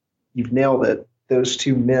it. Those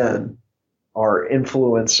two men are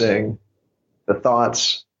influencing the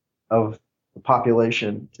thoughts of the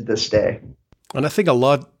population to this day. And I think a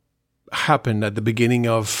lot happened at the beginning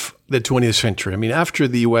of the 20th century. I mean, after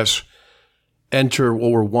the U.S. entered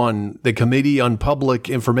World War I, the Committee on Public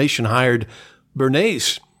Information hired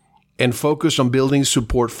Bernays and focused on building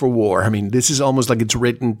support for war. I mean, this is almost like it's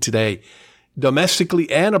written today,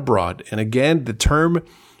 domestically and abroad. And again, the term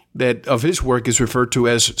that of his work is referred to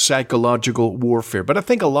as psychological warfare. But I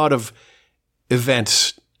think a lot of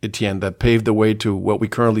events, Etienne, that paved the way to what we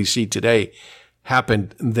currently see today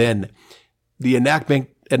happened then. The enactment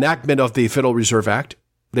of the Federal Reserve Act,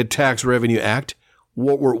 the Tax Revenue Act,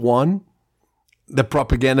 World War I, the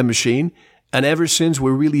propaganda machine, and ever since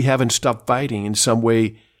we really haven't stopped fighting in some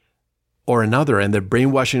way or another, and the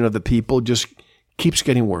brainwashing of the people just keeps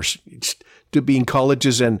getting worse. It's to be in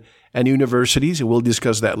colleges and universities, and we'll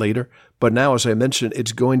discuss that later. But now, as I mentioned,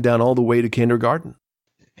 it's going down all the way to kindergarten.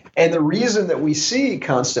 And the reason that we see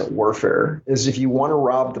constant warfare is if you want to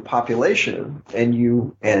rob the population and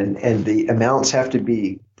the amounts have to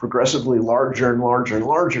be progressively larger and larger and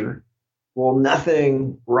larger, well,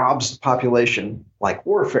 nothing robs the population like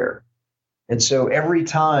warfare. And so every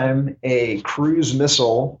time a cruise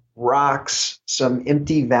missile rocks some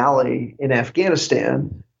empty valley in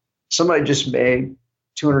Afghanistan, somebody just made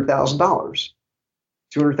 $200,000.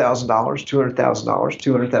 $200,000, $200,000,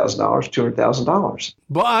 $200,000, $200,000.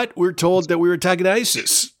 But we're told that we were attacking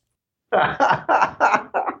ISIS.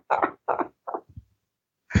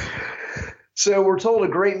 So we're told a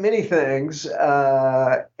great many things,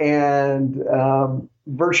 and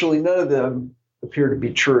virtually none of them appear to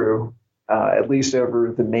be true, at least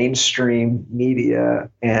over the mainstream media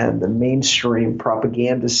and the mainstream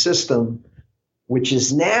propaganda system, which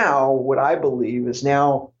is now what I believe is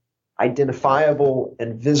now identifiable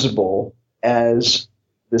and visible as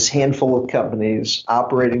this handful of companies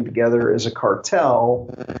operating together as a cartel,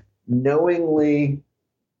 knowingly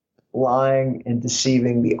lying and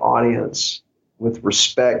deceiving the audience with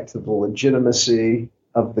respect to the legitimacy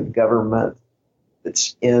of the government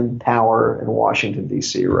that's in power in Washington,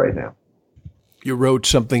 D.C. right now. You wrote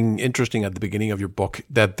something interesting at the beginning of your book,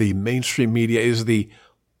 that the mainstream media is the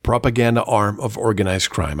propaganda arm of organized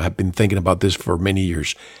crime. I've been thinking about this for many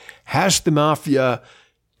years. Has the mafia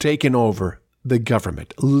taken over the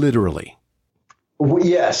government, literally?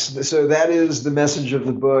 Yes. So that is the message of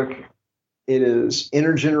the book. It is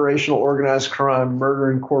intergenerational organized crime,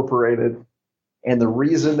 murder incorporated. And the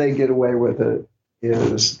reason they get away with it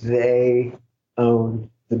is they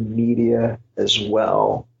own the media as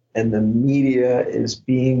well. And the media is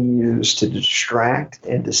being used to distract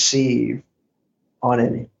and deceive on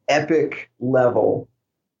an epic level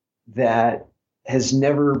that has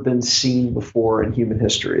never been seen before in human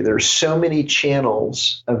history. There's so many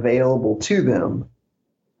channels available to them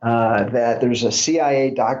that there's a CIA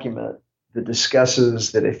document that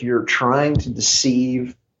discusses that if you're trying to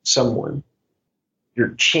deceive someone,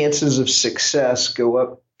 your chances of success go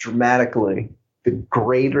up dramatically the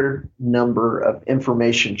greater number of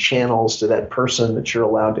information channels to that person that you're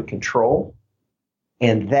allowed to control.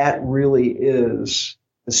 And that really is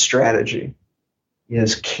the strategy,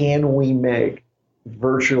 is can we make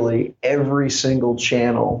virtually every single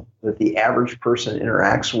channel that the average person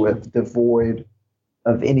interacts with devoid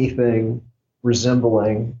of anything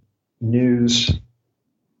resembling news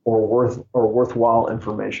or worthwhile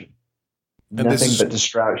information. And nothing but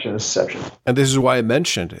distraction and deception. And this is why I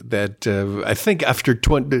mentioned that I think after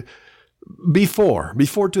before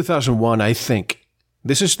 2001, I think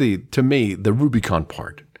this is to me the Rubicon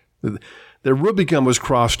part. The Rubicon was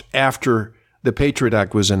crossed after the Patriot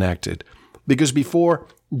Act was enacted, because before,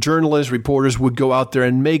 journalists, reporters would go out there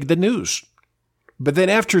and make the news. But then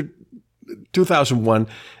after 2001,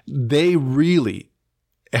 they really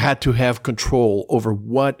had to have control over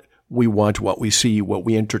what we want, what we see, what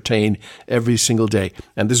we entertain every single day.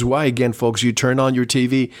 And this is why, again, folks, you turn on your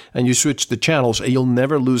TV and you switch the channels and you'll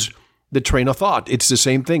never lose the train of thought. It's the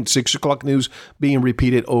same thing, 6 o'clock news being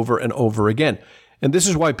repeated over and over again. And this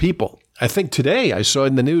is why people, I think today I saw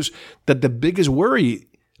in the news that the biggest worry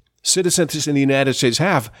citizens in the United States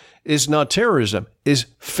have is not terrorism, is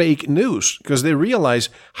fake news, because they realize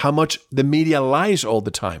how much the media lies all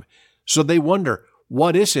the time. So they wonder,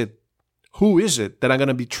 what is it? Who is it that I'm going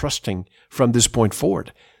to be trusting from this point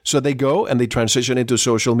forward? So they go and they transition into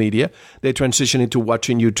social media. They transition into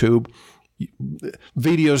watching YouTube.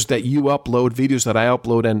 Videos that you upload, videos that I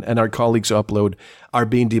upload and our colleagues upload are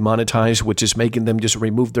being demonetized, which is making them just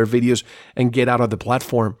remove their videos and get out of the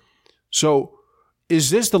platform. So is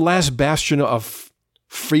this the last bastion of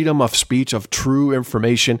freedom of speech, of true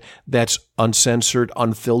information that's uncensored,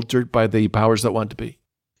 unfiltered by the powers that want to be?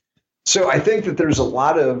 So I think that there's a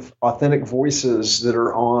lot of authentic voices that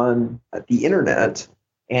are on the internet,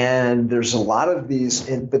 and there's a lot of these,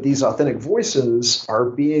 but these authentic voices are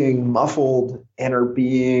being muffled and are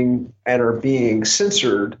being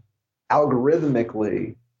censored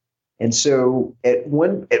algorithmically. And so at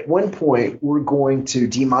one point, we're going to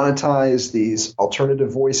demonetize these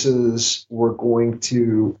alternative voices. We're going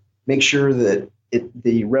to make sure that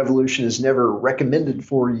the revolution is never recommended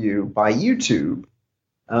for you by YouTube.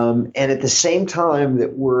 And at the same time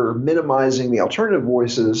that we're minimizing the alternative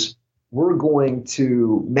voices, we're going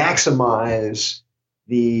to maximize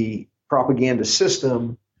the propaganda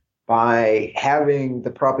system by having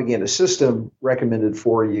the propaganda system recommended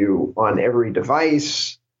for you on every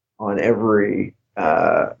device, on every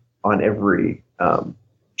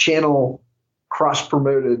channel,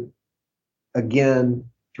 cross-promoted, again,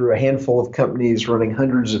 through a handful of companies running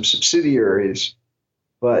hundreds of subsidiaries.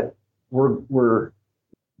 But we're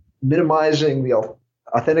minimizing the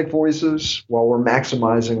authentic voices while we're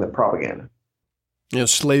maximizing the propaganda.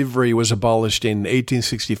 Slavery was abolished in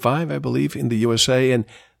 1865, I believe, in the USA, and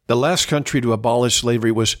the last country to abolish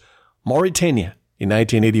slavery was Mauritania in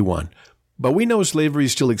 1981. But we know slavery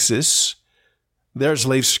still exists. There are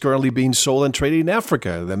slaves currently being sold and traded in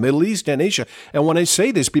Africa, the Middle East, and Asia. And when I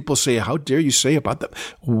say this, people say, how dare you say about that?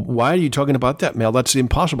 Why are you talking about that, Mel? That's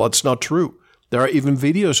impossible. It's not true. There are even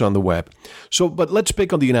videos on the web. So, but let's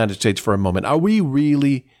pick on the United States for a moment. Are we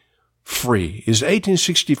really free? Is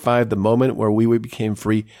 1865 the moment where we became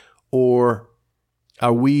free? Or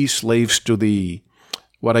are we slaves to the,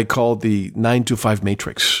 what I call the 9-to-5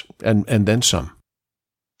 matrix and then some?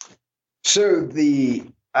 So the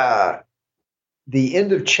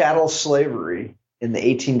end of chattel slavery in the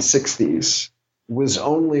 1860s was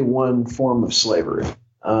only one form of slavery.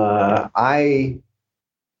 I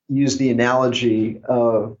use the analogy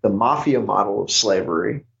of the mafia model of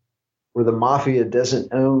slavery, where the mafia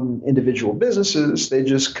doesn't own individual businesses. They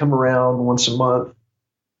just come around once a month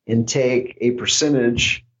and take a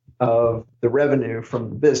percentage of the revenue from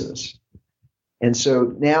the business. And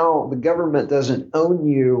so now the government doesn't own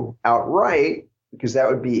you outright, because that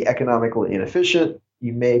would be economically inefficient.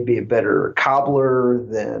 You may be a better cobbler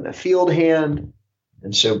than a field hand.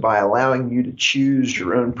 And so by allowing you to choose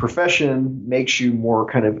your own profession makes you more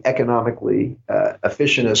kind of economically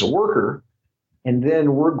efficient as a worker. And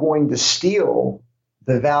then we're going to steal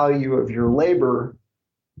the value of your labor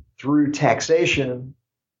through taxation,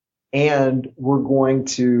 and we're going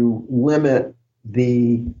to limit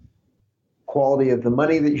the quality of the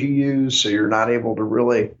money that you use, so you're not able to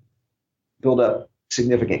really build up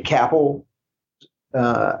significant capital.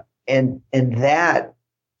 And that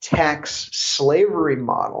tax slavery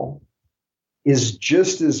model is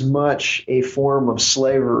just as much a form of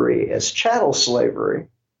slavery as chattel slavery.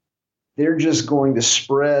 They're just going to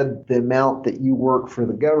spread the amount that you work for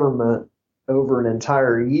the government over an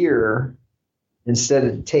entire year instead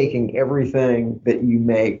of taking everything that you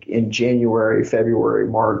make in January, February,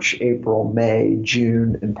 March, April, May,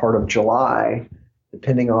 June, and part of July,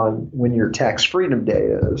 depending on when your tax freedom day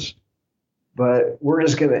is. But we're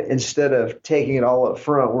just going to, instead of taking it all up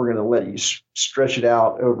front, we're going to let you stretch it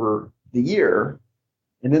out over the year.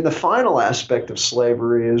 And then the final aspect of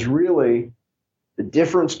slavery is really the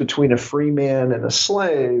difference between a free man and a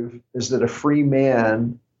slave is that a free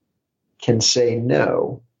man can say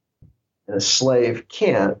no, and a slave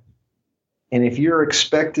can't. And if you're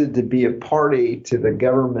expected to be a party to the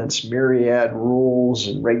government's myriad rules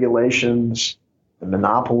and regulations and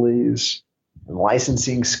monopolies and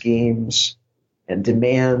licensing schemes and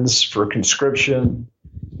demands for conscription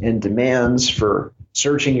and demands for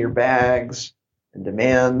searching your bags and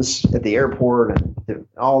demands at the airport and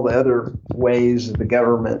all the other ways that the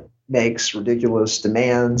government makes ridiculous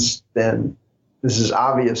demands, then this is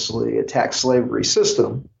obviously a tax slavery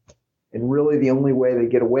system. And really the only way they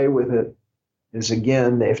get away with it is,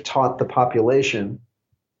 again, they've taught the population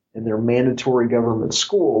in their mandatory government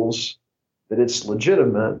schools that it's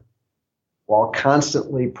legitimate, while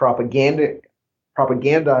constantly propagandizing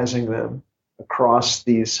them across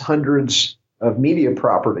these hundreds of media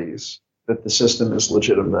properties that the system is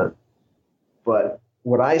legitimate. But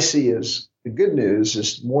what I see as the good news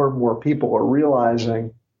is more and more people are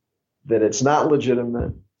realizing that it's not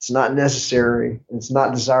legitimate, it's not necessary, and it's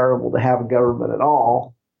not desirable to have a government at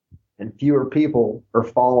all, and fewer people are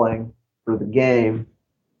falling for the game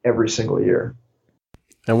every single year.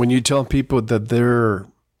 And when you tell people that they're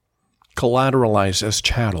collateralized as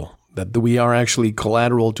chattel, that we are actually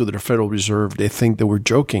collateral to the Federal Reserve, they think that we're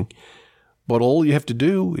joking. But all you have to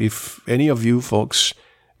do, if any of you folks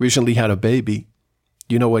recently had a baby,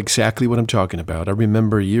 you know exactly what I'm talking about. I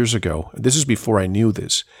remember years ago, this is before I knew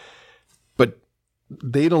this, but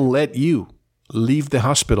they don't let you leave the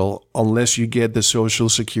hospital unless you get the Social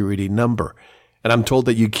Security number. And I'm told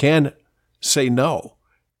that you can say no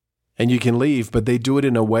and you can leave, but they do it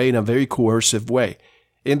in a very coercive way.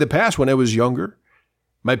 In the past, when I was younger,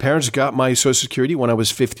 my parents got my Social Security when I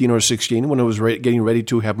was 15 or 16, when I was getting ready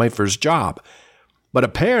to have my first job. But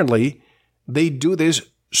apparently, they do this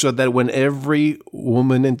so that when every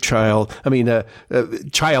woman and child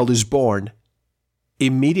is born,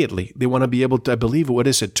 immediately they want to be able to, I believe, what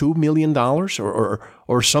is it, $2 million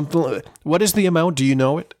or something? What is the amount? Do you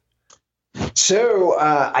know it? So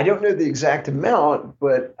I don't know the exact amount,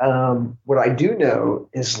 but what I do know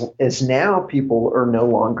is now people are no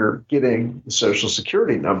longer getting the Social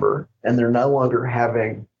Security number, and they're no longer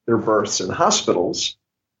having their births in hospitals.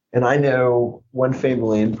 And I know one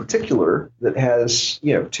family in particular that has,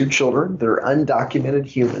 2 children. They're undocumented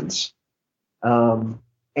humans,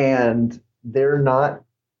 and they're not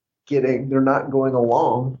going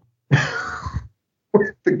along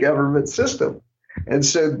with the government system. And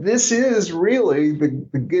so this is really the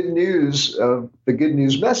good news of the good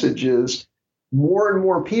news message is more and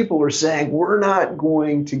more people are saying, we're not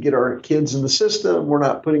going to get our kids in the system. We're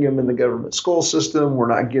not putting them in the government school system.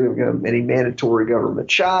 We're not giving them any mandatory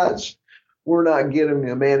government shots. We're not getting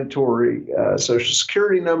a mandatory Social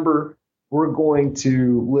Security number. We're going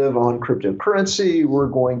to live on cryptocurrency. We're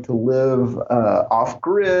going to live off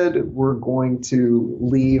grid. We're going to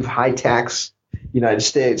leave high tax United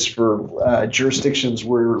States for jurisdictions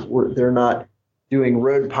where they're not doing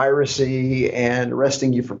road piracy and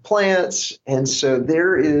arresting you for plants. And so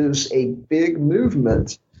there is a big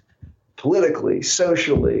movement politically,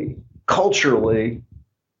 socially, culturally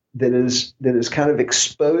that is kind of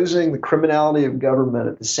exposing the criminality of government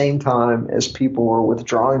at the same time as people are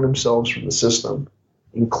withdrawing themselves from the system,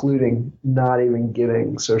 including not even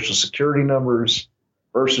getting Social Security numbers,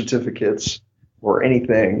 birth certificates, or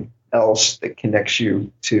anything else that connects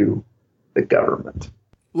you to the government.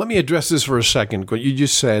 Let me address this for a second. You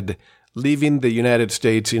just said leaving the United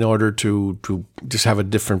States in order to just have a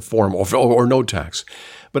different form or no tax.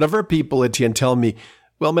 But I've heard people, Etienne, tell me,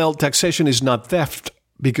 well, Mel, taxation is not theft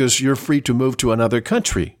because you're free to move to another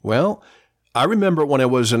country. Well, I remember when I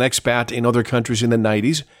was an expat in other countries in the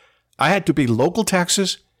 90s, I had to pay local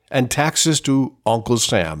taxes and taxes to Uncle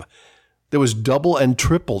Sam. There was double and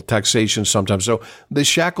triple taxation sometimes. So the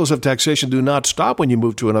shackles of taxation do not stop when you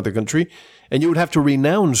move to another country, and you would have to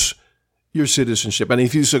renounce your citizenship. And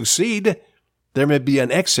if you succeed, there may be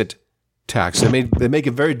an exit tax. They make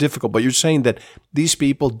it very difficult. But you're saying that these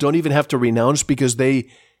people don't even have to renounce because they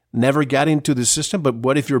never got into the system? But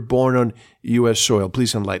what if you're born on U.S. soil?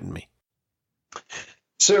 Please enlighten me.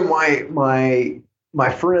 So my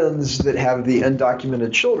friends that have the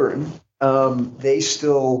undocumented children, they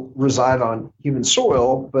still reside on human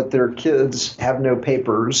soil, but their kids have no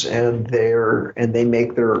papers, and they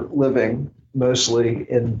make their living mostly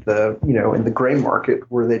in the gray market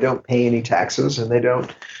where they don't pay any taxes, and they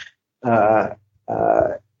don't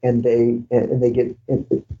they get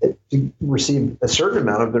to receive a certain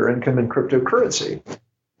amount of their income in cryptocurrency.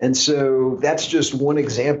 And so that's just one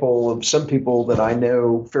example of some people that I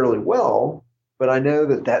know fairly well. But I know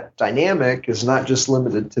that dynamic is not just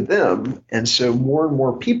limited to them, and so more and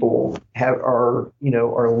more people are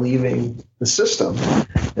leaving the system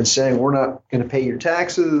and saying, we're not going to pay your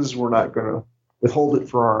taxes, we're not going to withhold it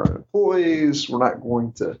for our employees, we're not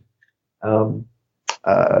going to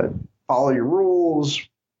follow your rules,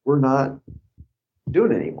 we're not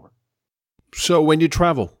doing it anymore. So when you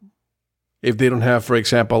travel, if they don't have, for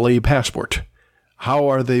example, a passport, how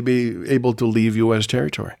are they be able to leave U.S.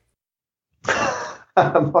 territory?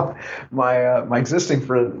 My existing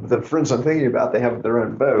the friends I'm thinking about, they have their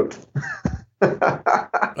own boat.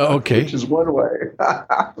 Okay. Which is one way.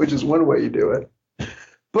 Which is one way you do it.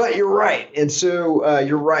 But you're right. And so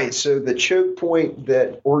you're right. So the choke point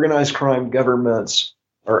that organized crime governments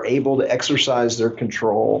are able to exercise their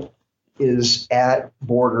control is at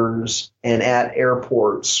borders and at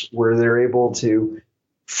airports, where they're able to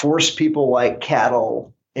force people like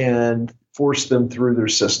cattle and force them through their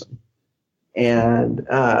system. And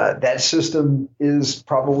that system is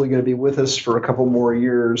probably going to be with us for a couple more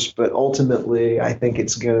years, but ultimately, I think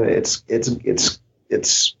it's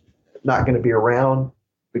not going to be around,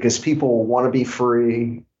 because people want to be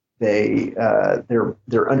free. They're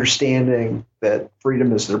understanding that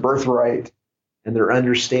freedom is their birthright, and they're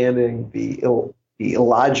understanding the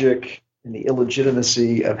illogic and the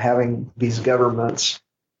illegitimacy of having these governments.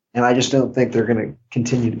 And I just don't think they're going to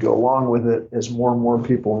continue to go along with it, as more and more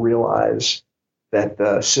people realize that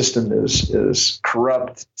the system is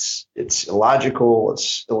corrupt, it's illogical,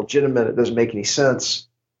 it's illegitimate, it doesn't make any sense.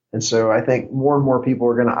 And so I think more and more people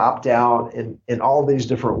are going to opt out in all these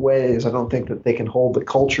different ways. I don't think that they can hold the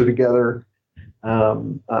culture together.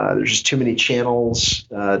 There's just too many channels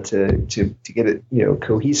to get it,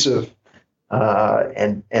 cohesive.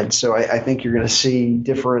 And so I think you're going to see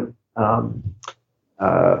different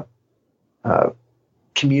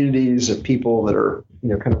communities of people that are,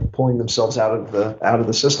 kind of pulling themselves out of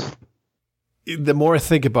the system. The more I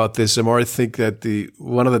think about this, the more I think that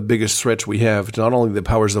one of the biggest threats we have is not only the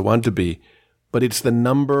powers that want to be, but it's the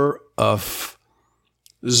number of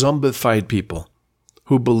zombified people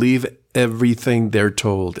who believe everything they're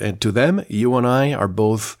told. And to them, you and I are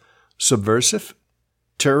both subversive,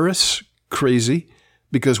 terrorists, crazy,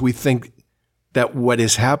 because we think that what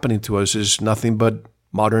is happening to us is nothing but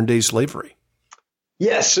modern day slavery.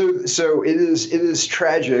 Yes, so it is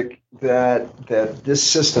tragic that this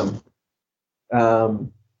system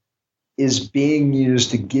is being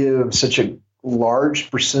used to give such a large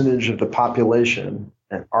percentage of the population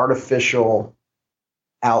an artificial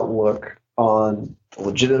outlook on the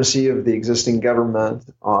legitimacy of the existing government,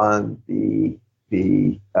 on the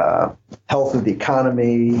health of the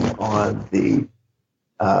economy, on the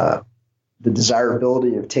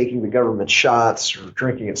desirability of taking the government shots or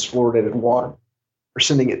drinking its fluoridated water or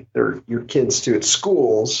sending your kids to its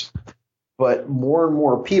schools. But more and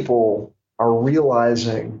more people are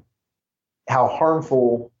realizing how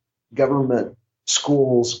harmful government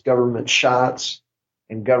schools, government shots,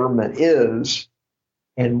 and government is,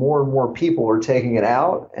 and more people are taking it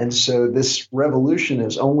out. And so this revolution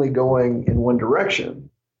is only going in one direction.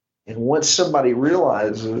 And once somebody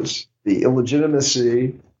realizes the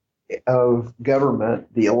illegitimacy of government,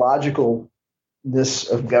 the illogicalness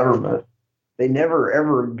of government, they never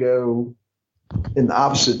ever go in the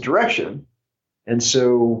opposite direction. And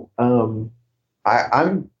so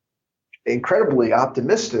I'm incredibly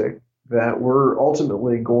optimistic that we're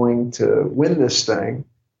ultimately going to win this thing,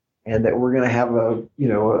 and that we're going to have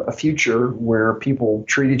a future where people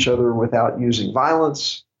treat each other without using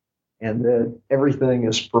violence, and that everything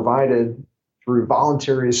is provided through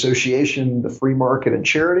voluntary association, the free market, and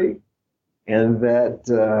charity, and that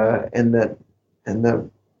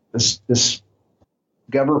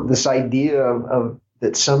this idea of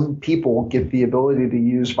that some people get the ability to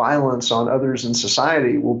use violence on others in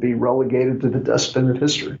society will be relegated to the dustbin of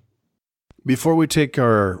history. Before we take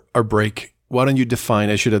our break, why don't you define,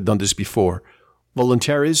 I should have done this before,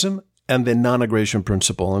 voluntarism and the non-aggression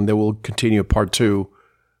principle, and then we'll continue part 2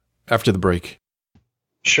 after the break.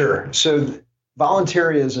 Sure. So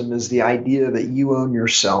voluntarism is the idea that you own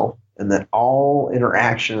yourself and that all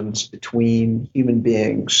interactions between human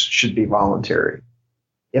beings should be voluntary.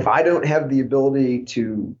 If I don't have the ability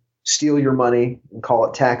to steal your money and call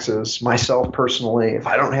it taxes, myself personally, if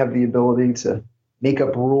I don't have the ability to make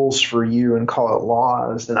up rules for you and call it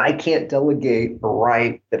laws, then I can't delegate a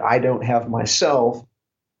right that I don't have myself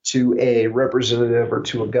to a representative or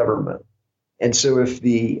to a government. And so if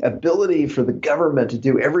the ability for the government to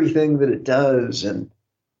do everything that it does in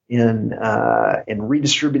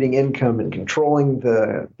redistributing income and controlling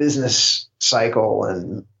the business cycle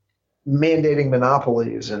and mandating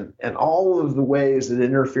monopolies and all of the ways that it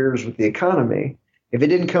interferes with the economy, if it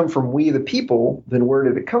didn't come from we the people, then where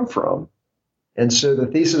did it come from? And so the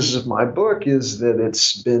thesis of my book is that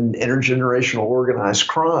it's been intergenerational organized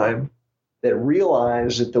crime that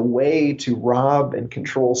realized that the way to rob and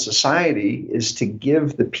control society is to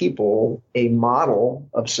give the people a model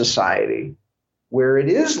of society where it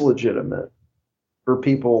is legitimate for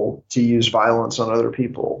people to use violence on other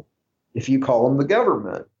people, if you call them the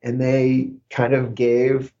government. And they kind of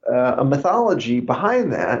gave a mythology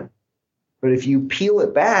behind that. But if you peel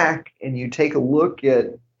it back and you take a look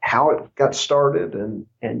at how it got started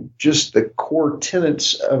and just the core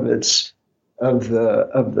tenets of the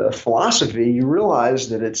philosophy, you realize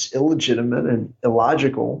that it's illegitimate and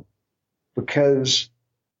illogical, because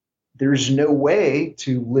there's no way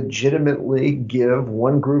to legitimately give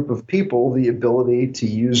one group of people the ability to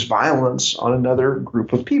use violence on another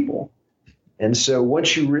group of people. And so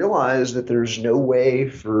once you realize that there's no way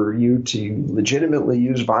for you to legitimately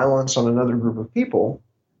use violence on another group of people,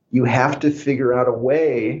 you have to figure out a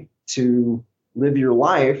way to live your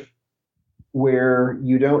life where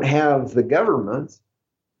you don't have the government,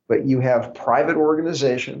 but you have private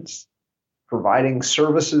organizations providing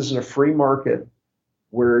services in a free market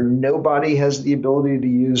where nobody has the ability to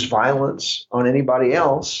use violence on anybody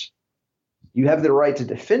else. You have the right to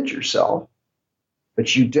defend yourself,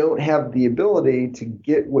 but you don't have the ability to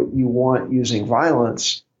get what you want using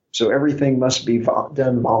violence. So everything must be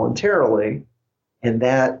done voluntarily. And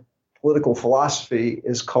that political philosophy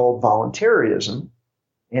is called voluntarism.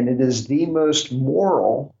 And it is the most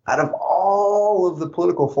moral out of all of the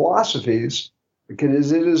political philosophies,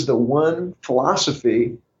 because it is the one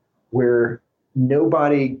philosophy where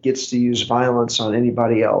nobody gets to use violence on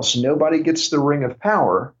anybody else. Nobody gets the ring of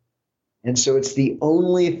power. And so it's the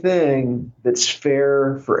only thing that's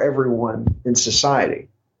fair for everyone in society.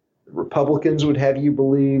 The Republicans would have you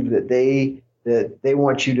believe that they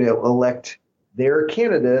want you to elect their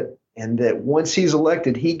candidate, and that once he's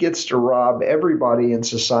elected, he gets to rob everybody in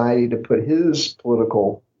society to put his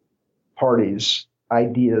political party's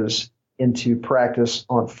ideas into practice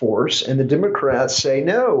on force. And the Democrats say,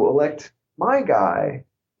 no, elect my guy,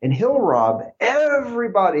 and he'll rob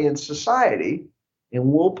everybody in society, and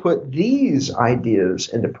we'll put these ideas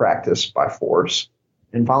into practice by force.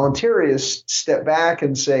 And voluntarists step back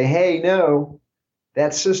and say, hey, no,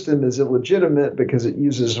 that system is illegitimate because it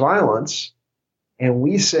uses violence. And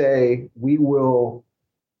we say we will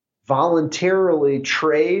voluntarily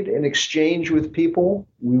trade and exchange with people.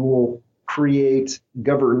 We will create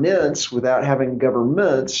governance without having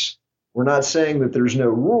governments. We're not saying that there's no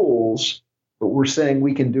rules, but we're saying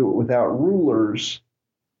we can do it without rulers,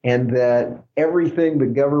 and that everything the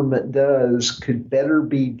government does could better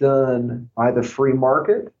be done by the free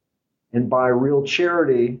market and by real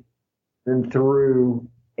charity than through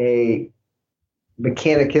a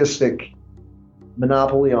mechanicistic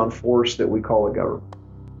monopoly on force that we call a government.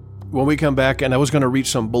 When we come back, and I was going to read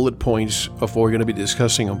some bullet points of what we're going to be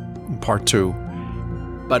discussing in part 2,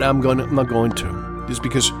 but I'm not going to. Just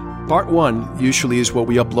because part 1 usually is what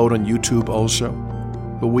we upload on YouTube also.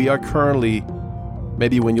 But we are currently,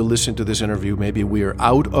 maybe when you listen to this interview, maybe we are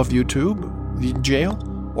out of YouTube jail,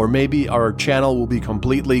 or maybe our channel will be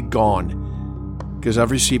completely gone. Because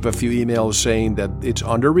I've received a few emails saying that it's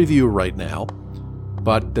under review right now,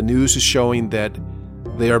 but the news is showing that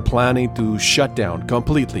they are planning to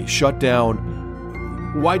completely shut down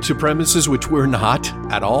white supremacists, which we're not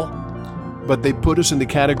at all. But they put us in the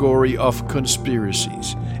category of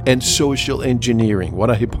conspiracies and social engineering. What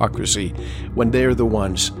a hypocrisy when they're the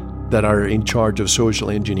ones that are in charge of social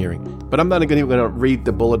engineering. But I'm not going to read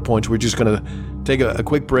the bullet points. We're just going to take a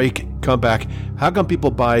quick break, come back. How can people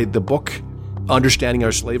buy the book, Understanding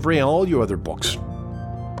Our Slavery, and all your other books?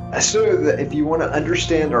 So if you want to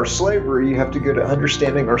understand our slavery, you have to go to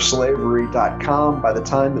understandingourslavery.com. By the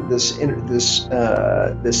time that this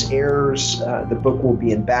airs, the book will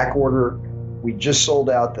be in back order. We just sold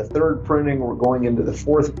out the 3rd printing. We're going into the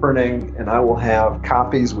 4th printing, and I will have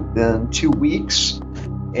copies within 2 weeks.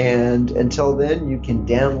 And until then, you can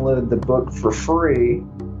download the book for free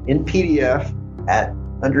in PDF at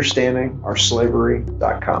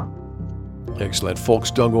understandingourslavery.com. Excellent.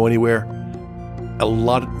 Folks, don't go anywhere. A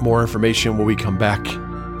lot more information when we come back.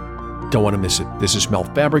 Don't want to miss it. This is Mel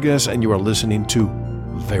Fabregas, and you are listening to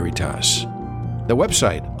Veritas. The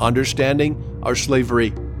website,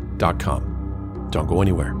 understandingourslavery.com. Don't go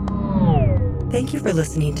anywhere. Thank you for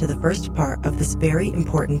listening to the first part of this very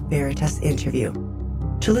important Veritas interview.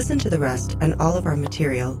 To listen to the rest and all of our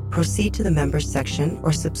material, proceed to the members section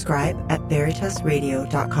or subscribe at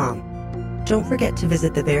veritasradio.com. Don't forget to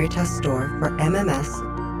visit the Veritas store for MMS,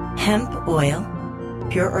 hemp oil,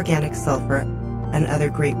 pure organic sulfur, and other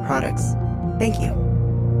great products. Thank you.